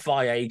 and the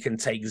FIA can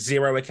take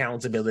zero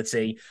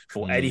accountability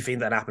for anything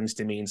that happens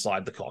to me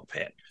inside the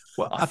cockpit.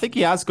 Well, I think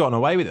he has gotten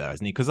away with it,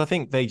 hasn't he? Because I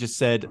think they just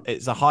said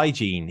it's a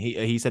hygiene.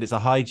 He said it's a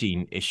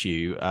hygiene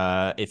issue.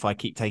 If I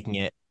keep taking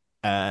it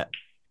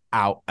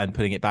out and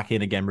putting it back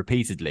in again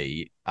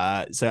repeatedly.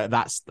 So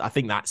I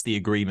think that's the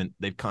agreement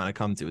they've kind of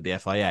come to with the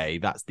FIA.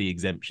 That's the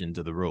exemption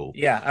to the rule.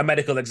 Yeah, a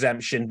medical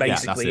exemption,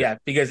 basically. Yeah,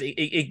 because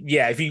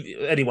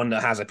if anyone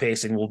that has a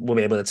piercing will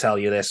be able to tell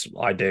you this.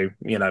 I do,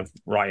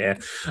 right here.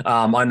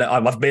 I know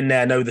I've been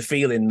there. Know the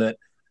feeling that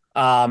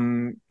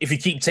if you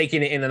keep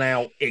taking it in and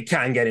out, it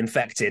can get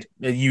infected.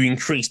 You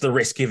increase the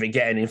risk of it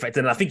getting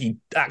infected. And I think he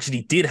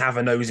actually did have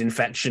a nose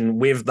infection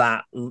with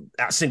that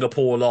at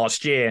Singapore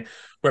last year,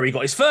 where he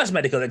got his first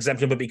medical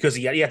exemption, but because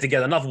he had to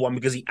get another one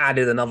because he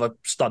added another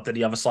stud to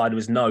the other side of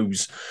his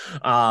nose.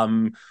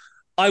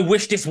 I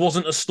wish this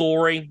wasn't a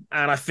story,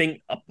 and I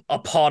think a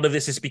part of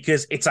this is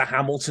because it's a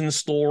Hamilton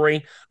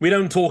story. We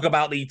don't talk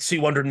about the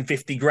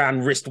 250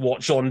 grand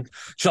wristwatch on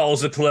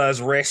Charles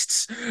Leclerc's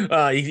wrists.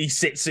 He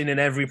sits in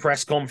every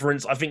press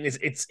conference. I think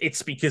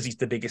it's because he's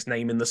the biggest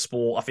name in the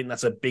sport. I think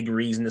that's a big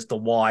reason as to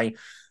why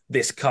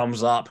this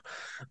comes up.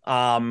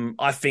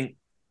 I think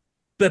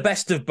the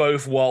best of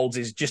both worlds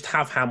is just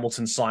have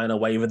Hamilton sign a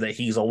waiver that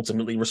he's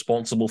ultimately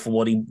responsible for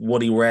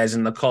what he wears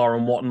in the car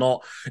and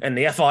whatnot. And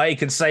the FIA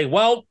can say,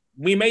 well,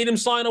 we made him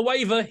sign a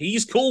waiver.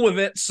 He's cool with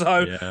it.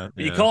 So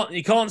you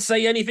can't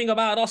say anything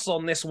about us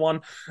on this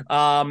one.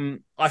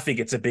 I think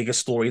it's a bigger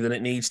story than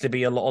it needs to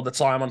be a lot of the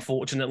time,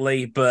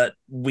 unfortunately. But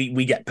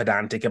we get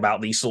pedantic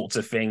about these sorts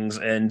of things,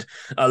 and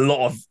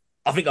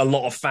I think a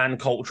lot of fan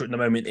culture at the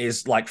moment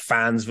is like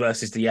fans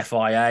versus the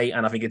FIA,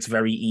 and I think it's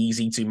very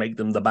easy to make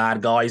them the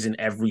bad guys in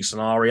every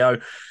scenario,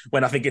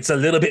 when I think it's a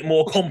little bit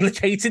more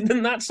complicated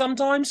than that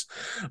sometimes.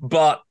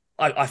 But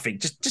I think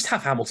just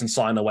have Hamilton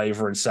sign a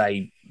waiver and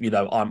say,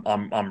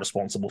 I'm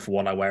responsible for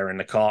what I wear in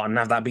the car, and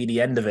have that be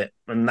the end of it,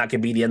 and that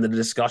could be the end of the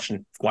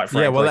discussion. Quite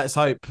frankly. Yeah, well, let's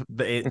hope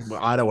that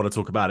I don't want to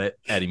talk about it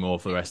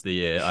anymore for the rest of the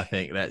year. I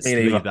think let's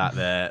leave that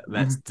there.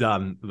 That's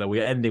done.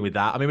 We're ending with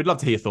that. I mean, we'd love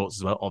to hear your thoughts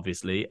as well.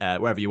 Obviously,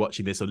 wherever you're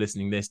watching this or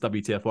listening to this,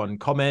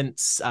 WTF1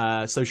 comments,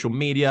 social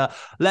media.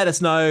 Let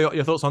us know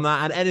your thoughts on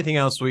that and anything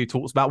else we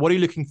talked about. What are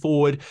you looking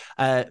forward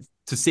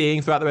to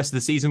seeing throughout the rest of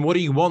the season? What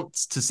do you want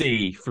to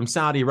see from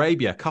Saudi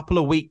Arabia? A couple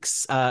of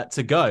weeks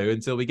to go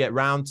until we get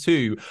round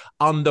 2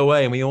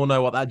 underway, and we all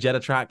know what that Jeddah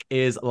track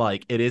is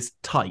like. It is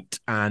tight,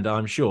 and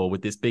I'm sure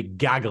with this big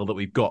gaggle that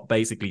we've got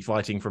basically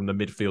fighting from the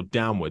midfield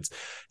downwards,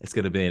 it's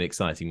going to be an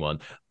exciting one.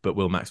 But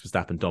will Max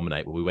Verstappen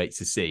dominate? Well, we wait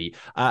to see.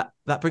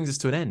 That brings us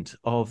to an end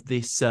of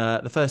this,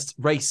 the first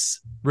race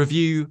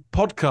review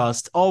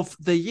podcast of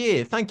the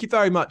year. Thank you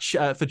very much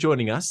for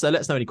joining us. Let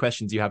us know any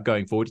questions you have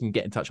going forward. You can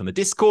get in touch on the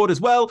Discord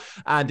as well,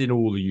 and in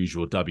all the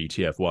usual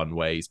WTF1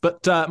 ways.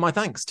 But my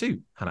thanks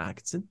to Hannah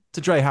Atkinson,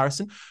 to Dre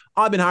Harrison.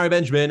 I've been Harry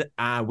Benjamin,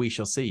 and we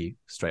shall see you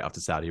straight after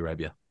Saudi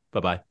Arabia.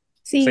 Bye-bye.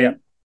 See ya.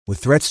 With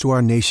threats to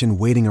our nation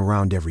waiting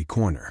around every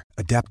corner,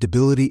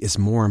 adaptability is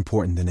more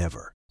important than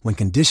ever. When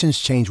conditions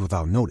change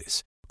without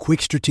notice,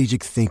 quick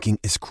strategic thinking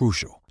is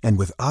crucial. And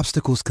with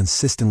obstacles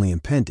consistently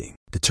impending,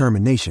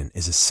 determination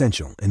is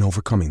essential in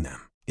overcoming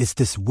them. It's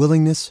this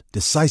willingness,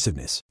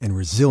 decisiveness, and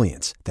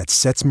resilience that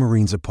sets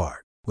Marines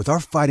apart. With our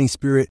fighting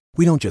spirit,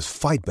 we don't just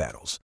fight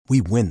battles,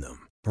 we win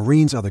them.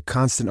 Marines are the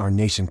constant our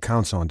nation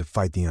counts on to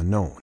fight the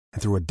unknown.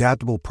 And through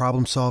adaptable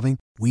problem solving,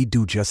 we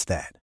do just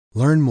that.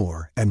 Learn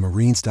more at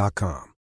marines.com.